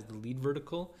like that as the lead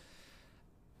vertical,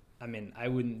 I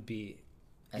wouldn't be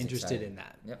interested in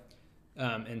that. Yep.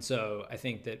 And so I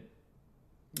think that,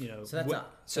 So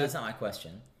that's not my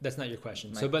question. That's not your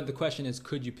question. But the question is,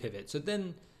 could you pivot? So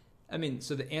then I mean,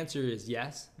 so the answer is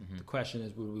yes. The question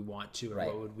is, would we want to, or Right.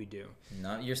 what would we do?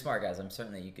 No, you're smart, guys. I'm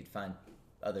certain that you could find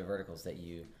other verticals that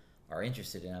you are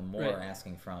interested in. I'm more Right.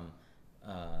 asking from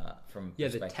Yeah, the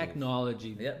perspective.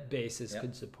 technology Yep. basis Yep.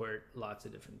 could support lots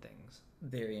of different things.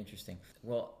 Very interesting.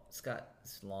 Well, Scott,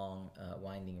 this long,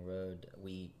 winding road,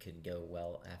 we could go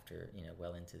well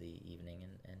into the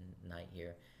evening and night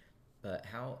here. But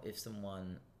how, if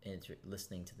someone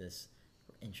listening to this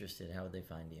were interested, how would they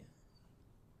find you?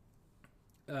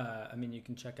 I mean, you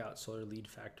can check out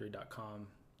solarleadfactory.com.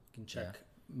 You can check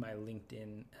my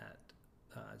LinkedIn at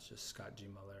it's just Scott G.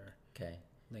 Muller Okay.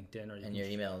 LinkedIn, or you And can your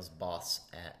email is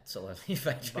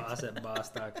boss@solarleadfactory.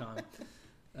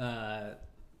 boss@boss.com.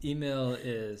 Email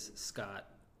is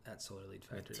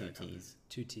scott@solarleadfactory.com. With 2 T's.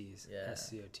 2 T's. Yeah.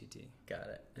 SCOTT. Got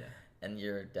it. Yeah. And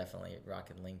you're definitely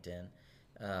rocking LinkedIn.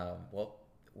 Well,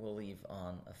 we'll leave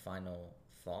on a final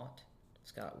thought.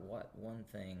 Scott, what one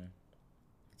thing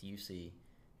do you see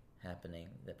happening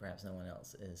that perhaps no one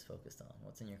else is focused on?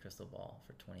 What's in your crystal ball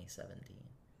for 2017?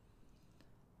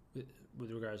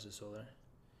 With regards to solar,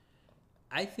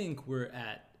 I think we're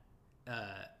at.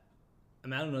 I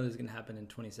don't know if this is going to happen in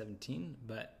 2017,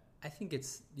 but I think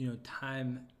it's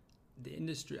time. The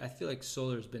industry. I feel like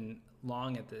solar has been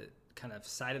long at the kind of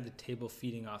side of the table,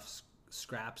 feeding off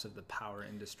scraps of the power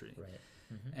industry, Right.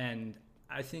 and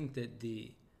I think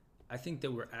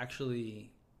that we're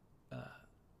actually.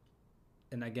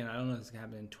 And again, I don't know if this can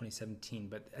happen in 2017,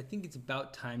 but I think it's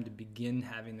about time to begin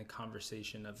having the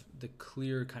conversation of the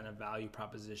clear kind of value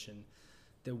proposition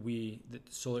that the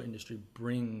solar industry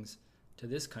brings to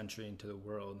this country and to the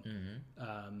world,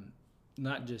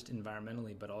 not just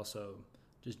environmentally, but also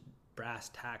just brass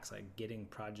tacks, like getting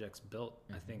projects built.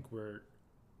 I think we're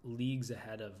leagues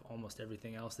ahead of almost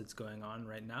everything else that's going on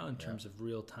right now in terms of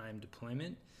real-time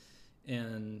deployment.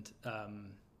 And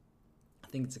I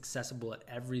think it's accessible at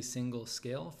every single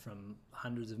scale, from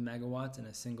hundreds of megawatts in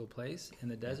a single place in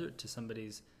the desert to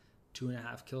somebody's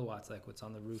 2.5 kilowatts, like what's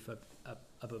on the roof up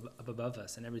above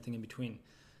us, and everything in between.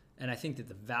 And I think that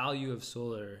the value of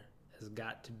solar has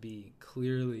got to be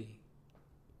clearly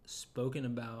spoken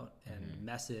about and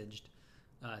messaged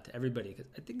to everybody,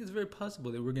 because I think it's very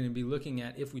possible that we're going to be looking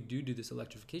at, if we do this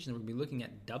electrification, we're going to be looking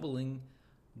at doubling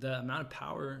the amount of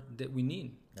power that we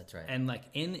need. That's right. And like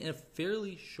in a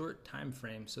fairly short time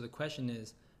frame. So the question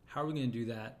is, how are we going to do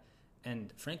that?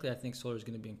 And frankly, I think solar is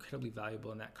going to be incredibly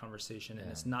valuable in that conversation.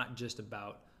 And it's not just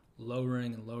about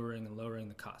lowering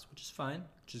the cost, which is fine,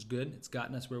 which is good. It's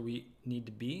gotten us where we need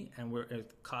to be, and the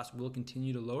cost will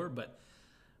continue to lower, but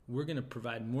we're going to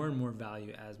provide more and more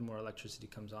value as more electricity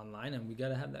comes online. And we got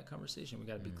to have that conversation. We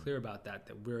got to be clear about that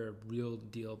we're a real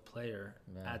deal player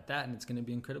at that, and it's going to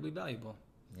be incredibly valuable.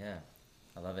 Yeah,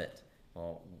 I love it.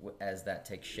 Well, as that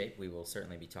takes shape, we will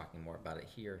certainly be talking more about it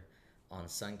here on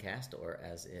Suncast, or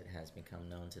as it has become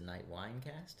known tonight,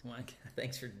 Winecast.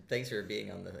 Thanks for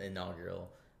being on the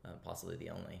inaugural, possibly the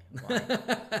only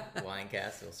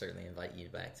Winecast. We'll certainly invite you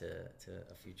back to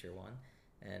a future one.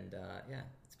 And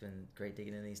it's been great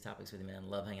digging into these topics with you, man.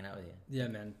 Love hanging out with you. Yeah,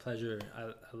 man, pleasure.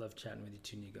 I love chatting with you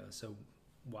too, Nico. So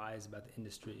wise about the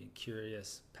industry,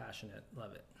 curious, passionate.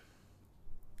 Love it.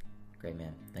 Great,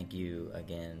 man. Thank you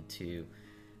again to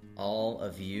all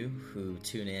of you who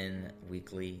tune in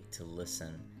weekly to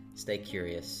listen. Stay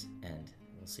curious, and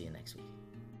we'll see you next week.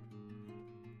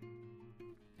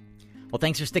 Well,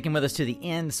 thanks for sticking with us to the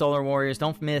end, Solar Warriors.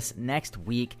 Don't miss next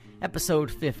week,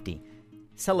 episode 50,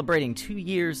 celebrating 2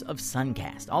 years of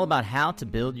Suncast, all about how to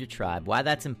build your tribe, why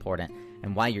that's important,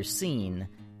 and why your scene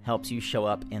helps you show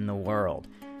up in the world.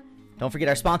 Don't forget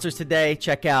our sponsors today.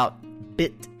 Check out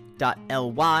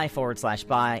bit.ly/buy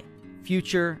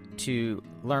future to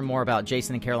learn more about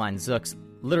Jason and Caroline Zooks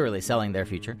literally selling their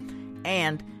future.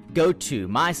 And go to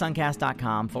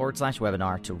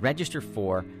mysuncast.com/webinar to register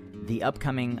for the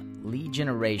upcoming lead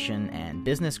generation and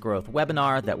business growth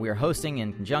webinar that we're hosting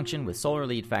in conjunction with Solar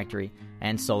Lead Factory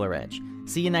and Solar Edge.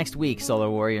 See you next week, Solar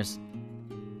Warriors.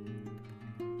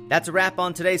 That's a wrap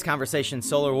on today's conversation,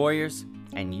 Solar Warriors,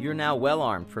 and you're now well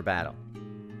armed for battle.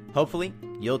 Hopefully,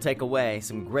 you'll take away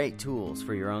some great tools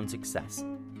for your own success.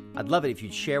 I'd love it if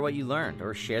you'd share what you learned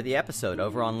or share the episode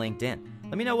over on LinkedIn.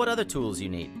 Let me know what other tools you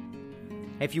need.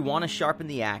 If you want to sharpen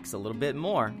the axe a little bit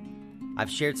more, I've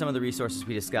shared some of the resources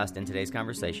we discussed in today's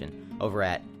conversation over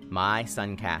at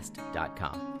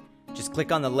mysuncast.com. Just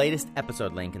click on the latest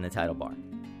episode link in the title bar.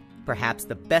 Perhaps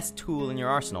the best tool in your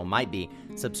arsenal might be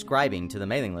subscribing to the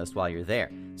mailing list while you're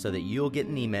there, so that you'll get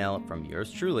an email from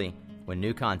yours truly when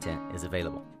new content is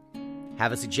available.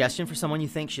 Have a suggestion for someone you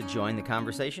think should join the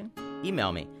conversation?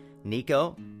 Email me,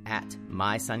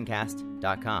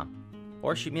 nico@mysuncast.com,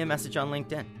 or shoot me a message on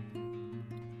LinkedIn.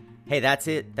 Hey, that's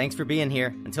it. Thanks for being here.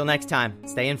 Until next time,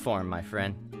 stay informed, my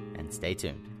friend, and stay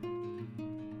tuned.